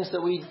of things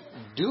that we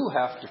do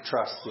have to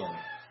trust in.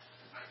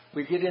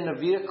 We get in a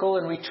vehicle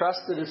and we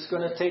trust that it's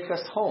going to take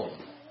us home.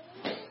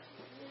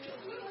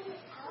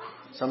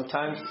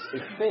 Sometimes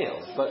it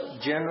fails,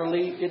 but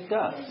generally it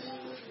does.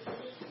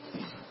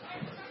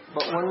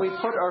 But when we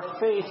put our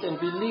faith and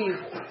believe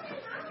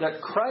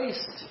that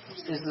Christ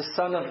is the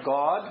Son of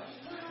God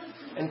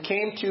and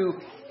came to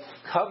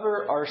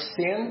cover our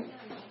sin,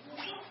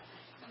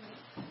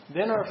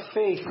 then our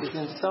faith is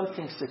in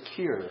something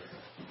secure.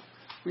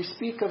 We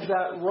speak of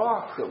that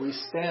rock that we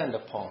stand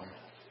upon,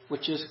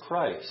 which is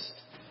Christ.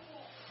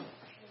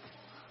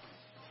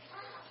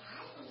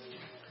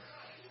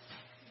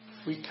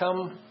 We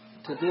come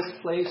to this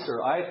place,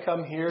 or I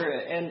come here,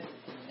 and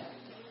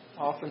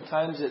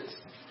oftentimes it's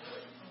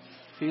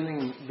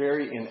feeling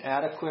very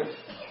inadequate.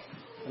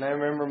 And I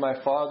remember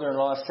my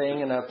father-in-law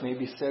saying, and I've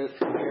maybe said it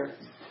from here,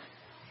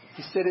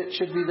 he said it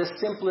should be the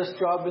simplest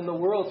job in the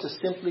world to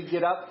simply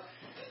get up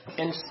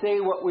and say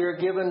what we are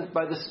given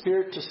by the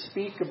Spirit to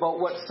speak about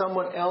what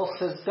someone else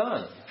has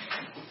done.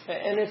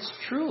 And it's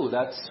true,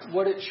 that's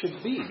what it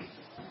should be.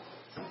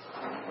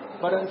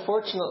 But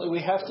unfortunately,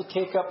 we have to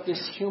take up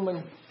this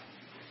human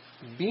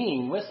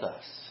being with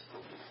us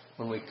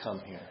when we come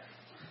here.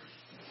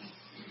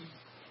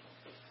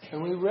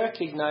 And we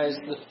recognize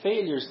the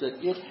failures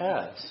that it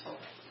has,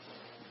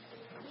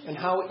 and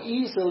how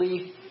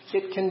easily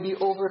it can be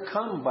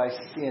overcome by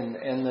sin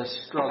and the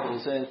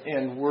struggles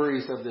and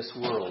worries of this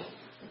world.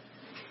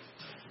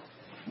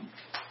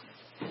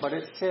 But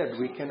it said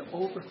we can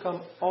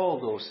overcome all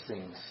those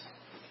things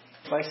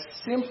by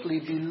simply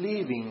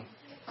believing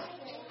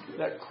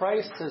that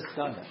Christ has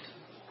done it.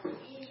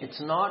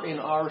 It's not in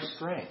our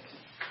strength.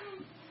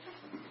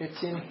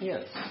 It's in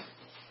His.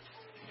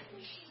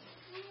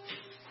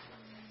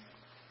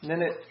 And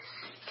then it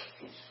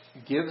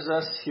gives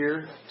us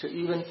here to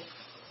even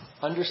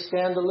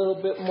understand a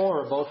little bit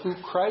more about who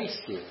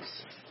Christ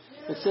is.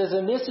 It says,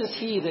 and this is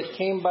He that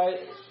came by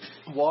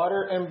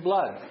water and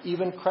blood,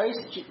 even Christ,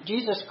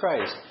 Jesus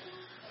Christ,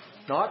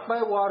 Not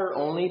by water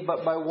only,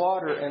 but by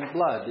water and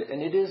blood.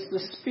 And it is the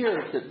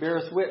Spirit that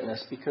bears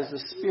witness, because the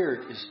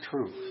Spirit is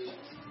truth.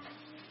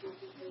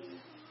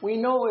 We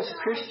know as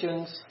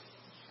Christians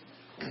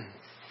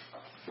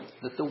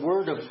that the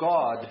Word of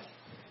God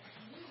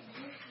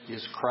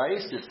is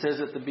Christ. It says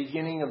at the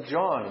beginning of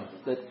John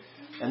that,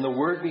 and the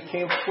Word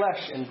became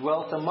flesh and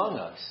dwelt among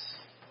us.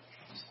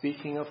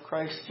 Speaking of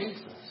Christ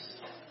Jesus.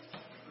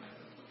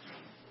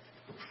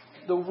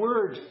 The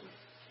Word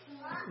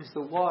is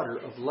the water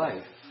of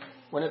life.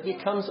 When it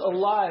becomes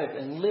alive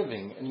and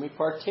living and we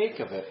partake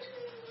of it.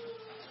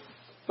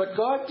 But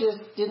God just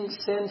didn't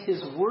send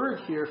His Word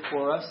here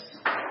for us.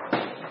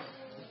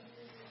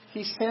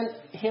 He sent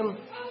Him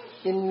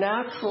in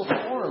natural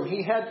form.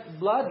 He had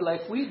blood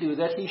like we do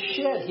that He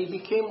shed. He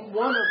became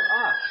one of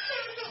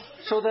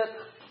us. So that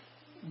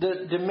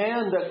the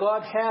demand that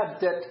God had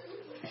that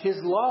His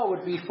law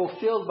would be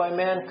fulfilled by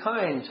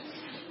mankind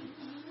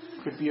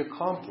could be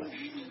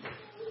accomplished.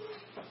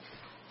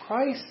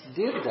 Christ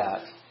did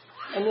that.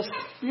 And the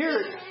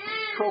Spirit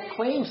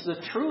proclaims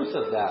the truth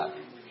of that.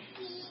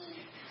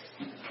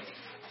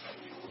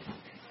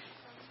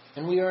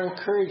 And we are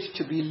encouraged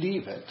to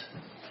believe it.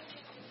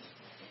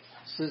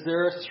 It says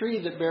there are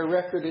three that bear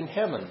record in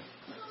heaven.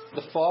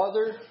 The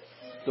Father,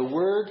 the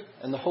Word,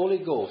 and the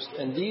Holy Ghost.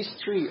 And these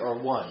three are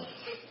one.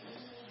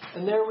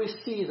 And there we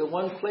see the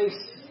one place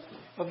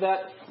of that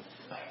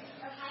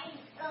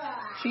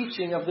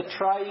teaching of the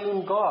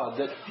triune God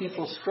that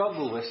people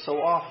struggle with so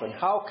often.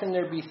 How can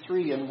there be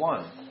three in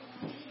one?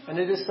 And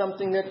it is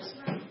something that's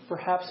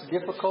perhaps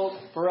difficult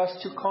for us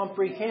to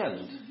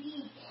comprehend.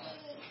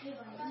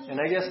 And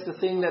I guess the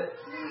thing that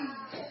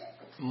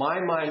my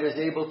mind is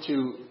able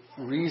to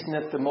reason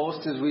it the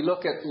most is we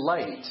look at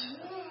light.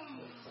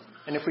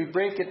 And if we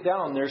break it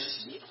down,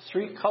 there's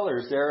three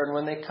colors there, and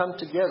when they come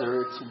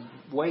together, it's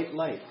white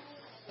light.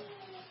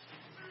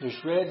 There's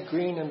red,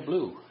 green, and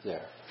blue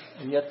there.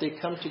 And yet they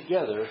come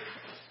together,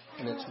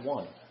 and it's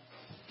one.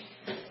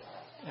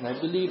 And I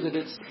believe that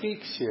it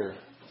speaks here.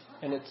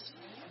 And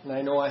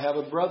I know I have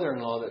a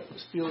brother-in-law that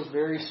feels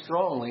very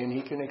strongly, and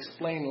he can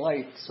explain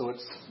light, so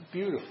it's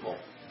beautiful.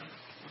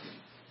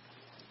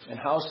 And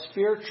how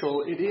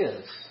spiritual it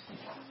is.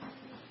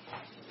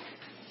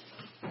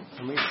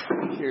 And we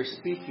see here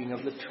speaking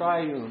of the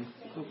triune,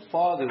 the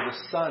Father, the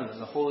Son,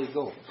 and the Holy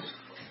Ghost.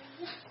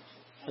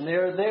 And they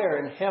are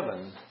there in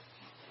heaven.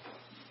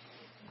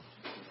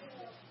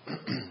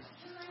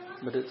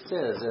 But it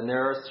says, and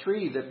there are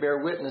three that bear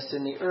witness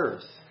in the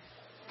earth,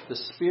 the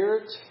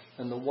Spirit,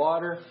 and the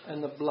water,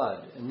 and the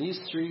blood. And these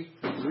three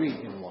agree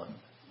in one.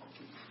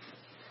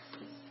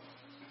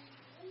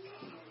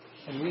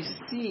 And we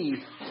see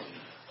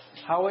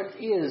how it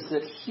is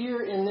that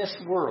here in this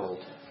world,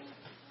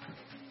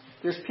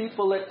 there's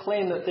people that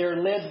claim that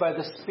they're led by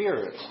the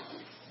Spirit.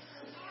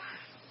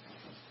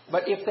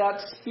 But if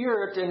that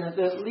Spirit and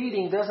that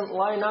leading doesn't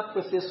line up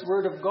with this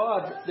Word of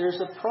God,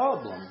 there's a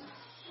problem.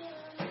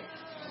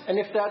 And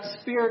if that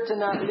Spirit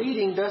and that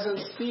leading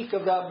doesn't speak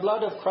of that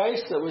blood of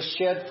Christ that was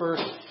shed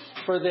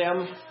for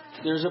them,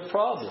 there's a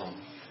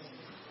problem.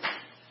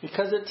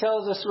 Because it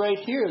tells us right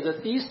here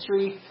that these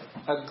three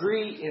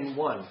agree in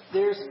one.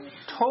 There's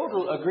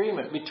total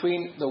agreement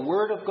between the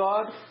Word of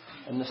God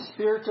and the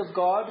Spirit of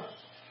God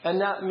and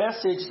that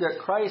message that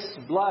Christ's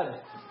blood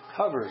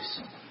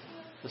covers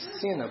the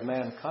sin of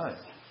mankind.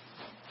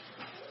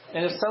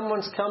 And if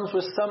someone comes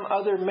with some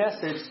other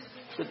message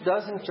that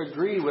doesn't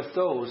agree with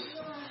those,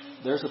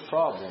 there's a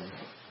problem.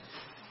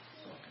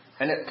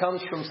 And it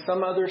comes from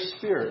some other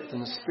spirit than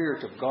the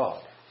Spirit of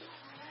God.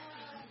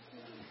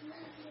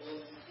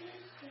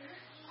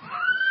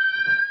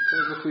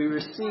 Because if we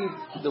receive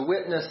the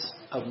witness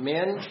of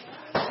men,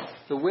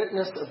 the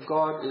witness of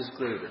God is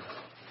greater.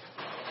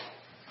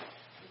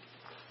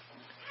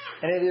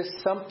 And it is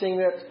something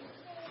that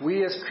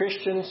we as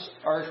Christians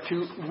are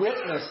to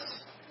witness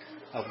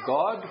of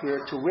God. We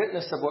are to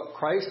witness of what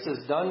Christ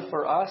has done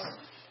for us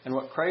and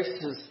what Christ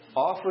has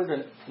offered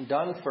and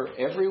done for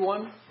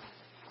everyone.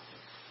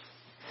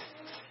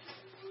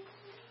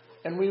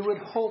 And we would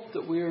hope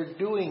that we are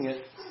doing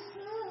it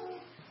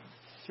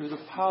through the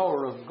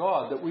power of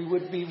God, that we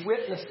would be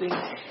witnessing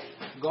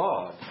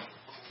God.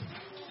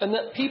 And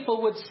that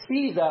people would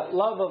see that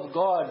love of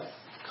God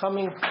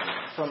coming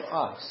from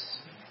us.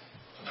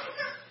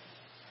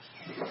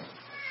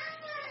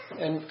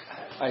 And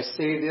I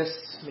say this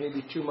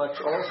maybe too much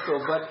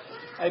also, but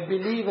I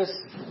believe it's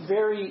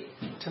very,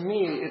 to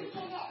me,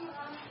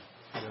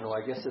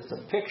 I guess it's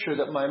a picture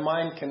that my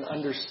mind can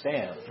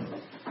understand.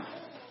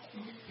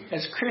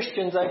 As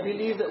Christians, I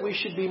believe that we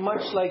should be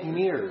much like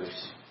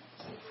mirrors.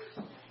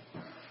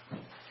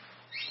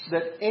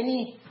 That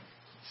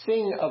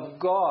anything of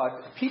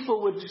God,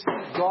 people would see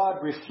God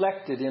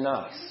reflected in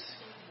us,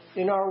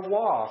 in our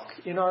walk,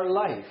 in our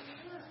life.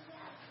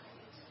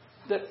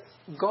 That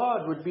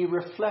God would be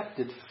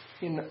reflected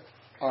in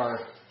our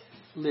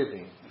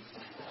living.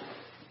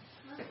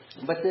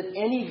 But that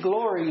any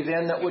glory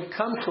then that would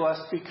come to us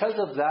because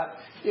of that,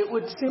 it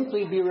would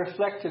simply be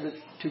reflected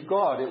to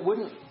God. It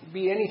wouldn't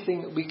be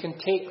anything that we can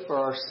take for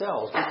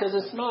ourselves, because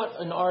it's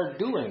not in our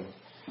doing.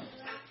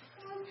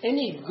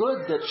 Any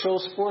good that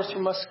shows forth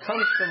from us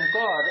comes from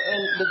God,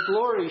 and the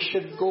glory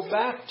should go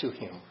back to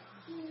Him.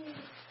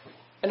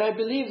 And I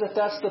believe that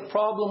that's the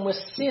problem with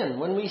sin.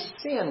 When we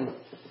sin,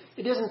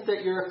 it isn't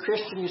that you're a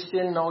Christian, you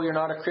sin, no, you're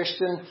not a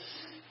Christian,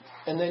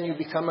 and then you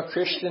become a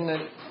Christian.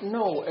 And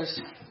no, as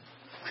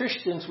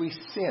Christians we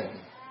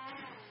sin.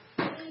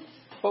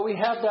 But we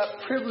have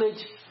that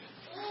privilege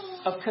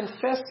of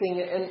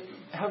confessing and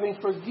having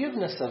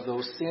forgiveness of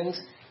those sins.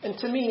 And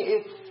to me,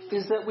 it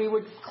is that we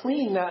would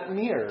clean that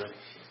mirror.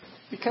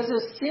 Because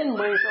as sin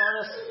weighs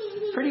on us,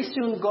 pretty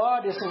soon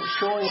God isn't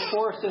showing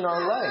forth in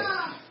our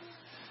life.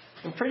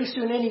 And pretty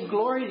soon any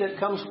glory that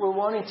comes, we're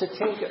wanting to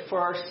take it for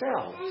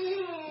ourselves.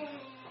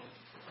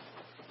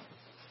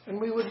 And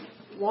we would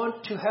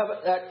want to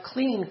have that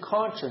clean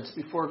conscience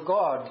before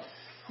God,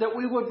 that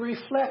we would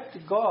reflect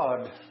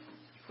God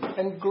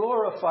and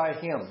glorify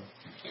Him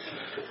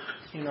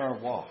in our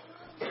walk.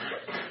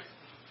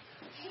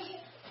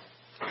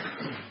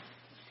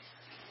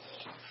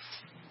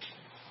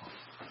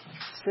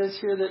 It says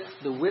here that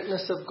the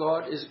witness of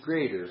God is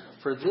greater.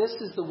 For this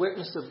is the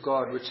witness of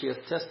God which He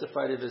hath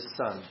testified of His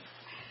Son.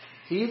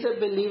 He that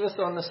believeth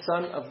on the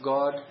Son of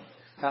God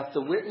hath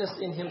the witness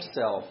in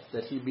himself,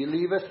 that he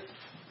believeth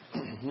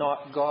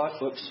not God.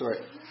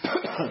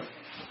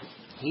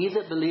 He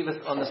that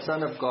believeth on the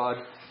Son of God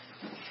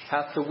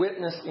hath the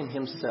witness in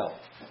himself.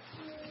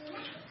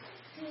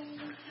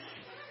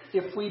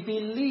 If we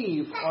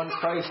believe on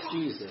Christ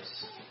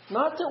Jesus,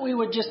 not that we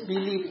would just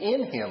believe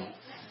in Him,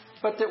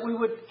 but that we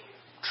would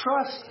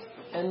trust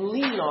and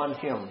lean on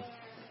Him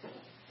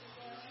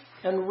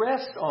and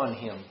rest on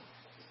Him,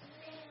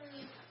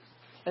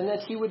 and that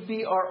He would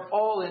be our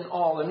all in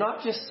all, and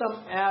not just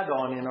some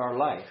add-on in our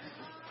life,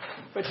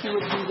 but He would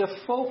be the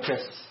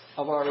focus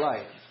of our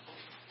life.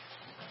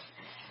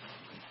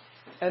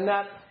 And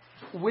that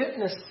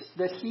witness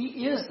that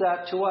He is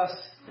that to us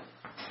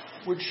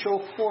would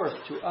show forth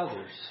to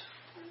others.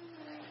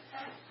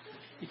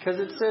 Because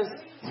it says,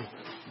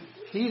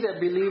 he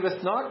that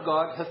believeth not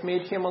God hath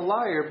made him a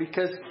liar,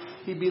 because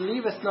he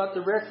believeth not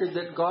the record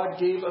that God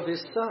gave of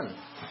His Son.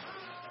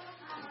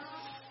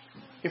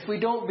 If we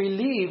don't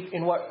believe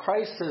in what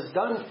Christ has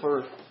done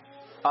for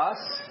us,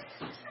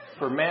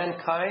 for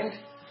mankind,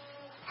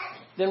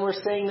 then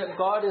we're saying that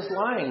God is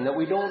lying, that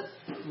we don't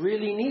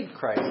really need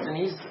Christ, and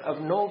He's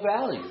of no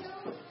value.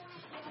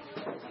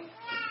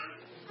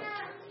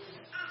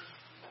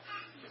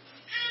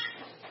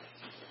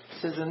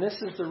 It says, and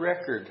this is the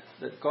record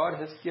that God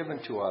hath given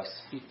to us,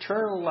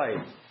 eternal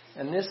life,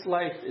 and this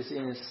life is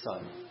in His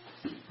Son.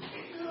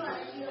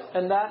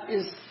 And that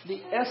is the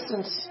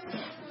essence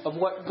of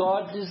what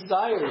God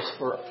desires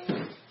for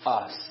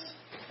us,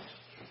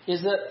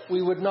 is that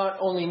we would not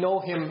only know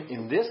Him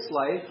in this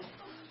life,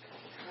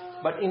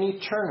 but in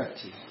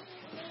eternity.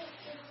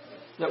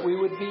 That we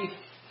would be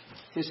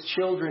His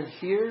children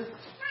here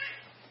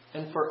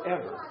and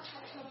forever.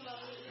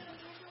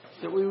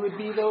 That we would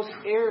be those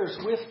heirs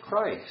with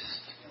Christ.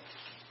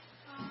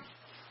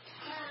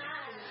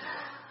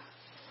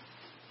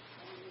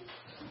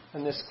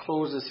 And this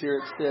closes here.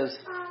 It says,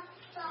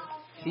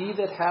 he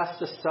that hath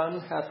the Son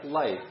hath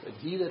life, and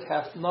he that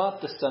hath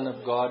not the Son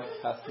of God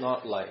hath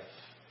not life.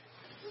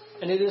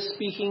 And it is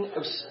speaking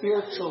of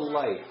spiritual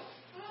life.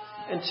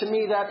 And to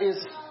me that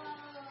is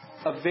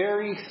a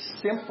very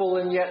simple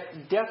and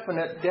yet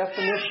definite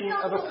definition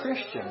of a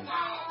Christian.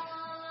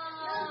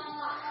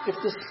 If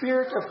the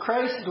Spirit of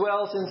Christ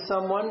dwells in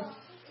someone,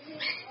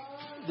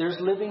 there's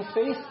living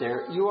faith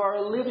there. You are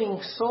a living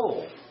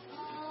soul.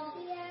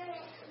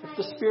 If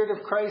the Spirit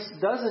of Christ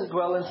doesn't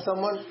dwell in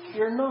someone,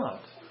 you're not.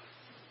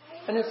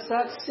 And it's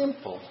that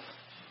simple.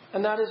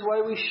 And that is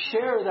why we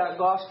share that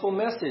gospel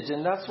message.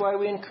 And that's why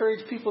we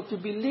encourage people to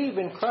believe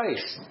in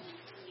Christ.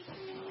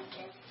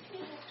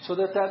 So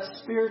that that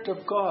Spirit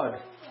of God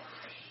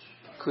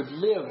could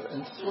live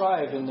and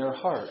thrive in their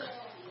heart.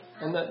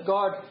 And that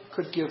God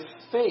could give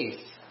faith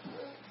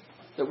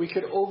that we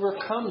could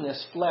overcome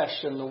this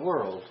flesh and the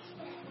world.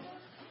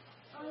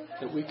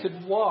 That we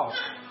could walk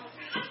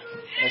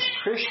as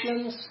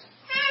Christians,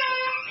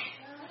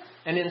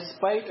 and in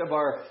spite of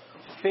our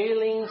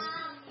failings,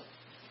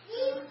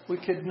 we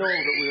could know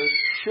that we are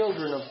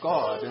children of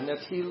God and that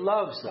He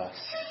loves us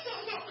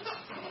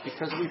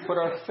because we put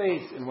our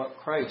faith in what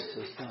Christ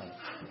has done.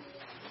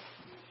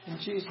 In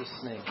Jesus'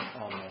 name,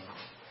 amen.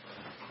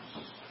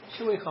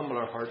 Shall we humble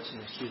our hearts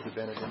and receive the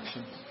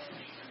benediction?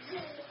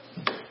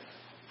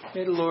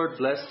 May the Lord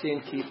bless thee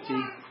and keep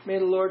thee. May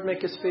the Lord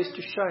make His face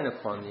to shine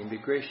upon thee and be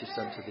gracious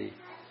unto thee.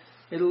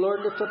 May the Lord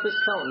lift up His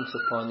countenance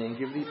upon thee and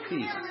give thee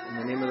peace. In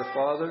the name of the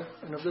Father,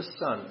 and of the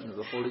Son, and of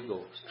the Holy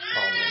Ghost.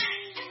 Amen.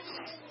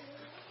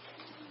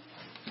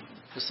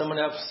 Does someone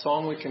have a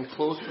song we can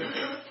close with?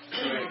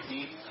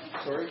 218.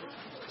 Sorry?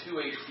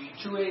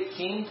 218.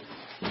 218.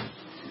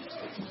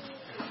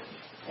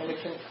 And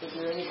is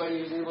there anybody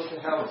who's able to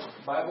have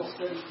Bible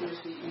study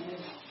Tuesday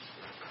evening?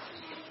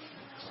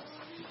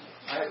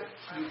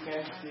 You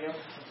can't see them?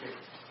 Okay.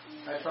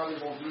 I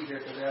probably won't be here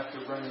because I have to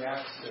run the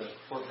axe to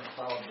Fort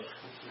McLeod, but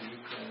hopefully you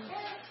can.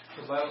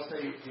 The Bible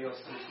says Gail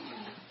stays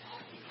evening.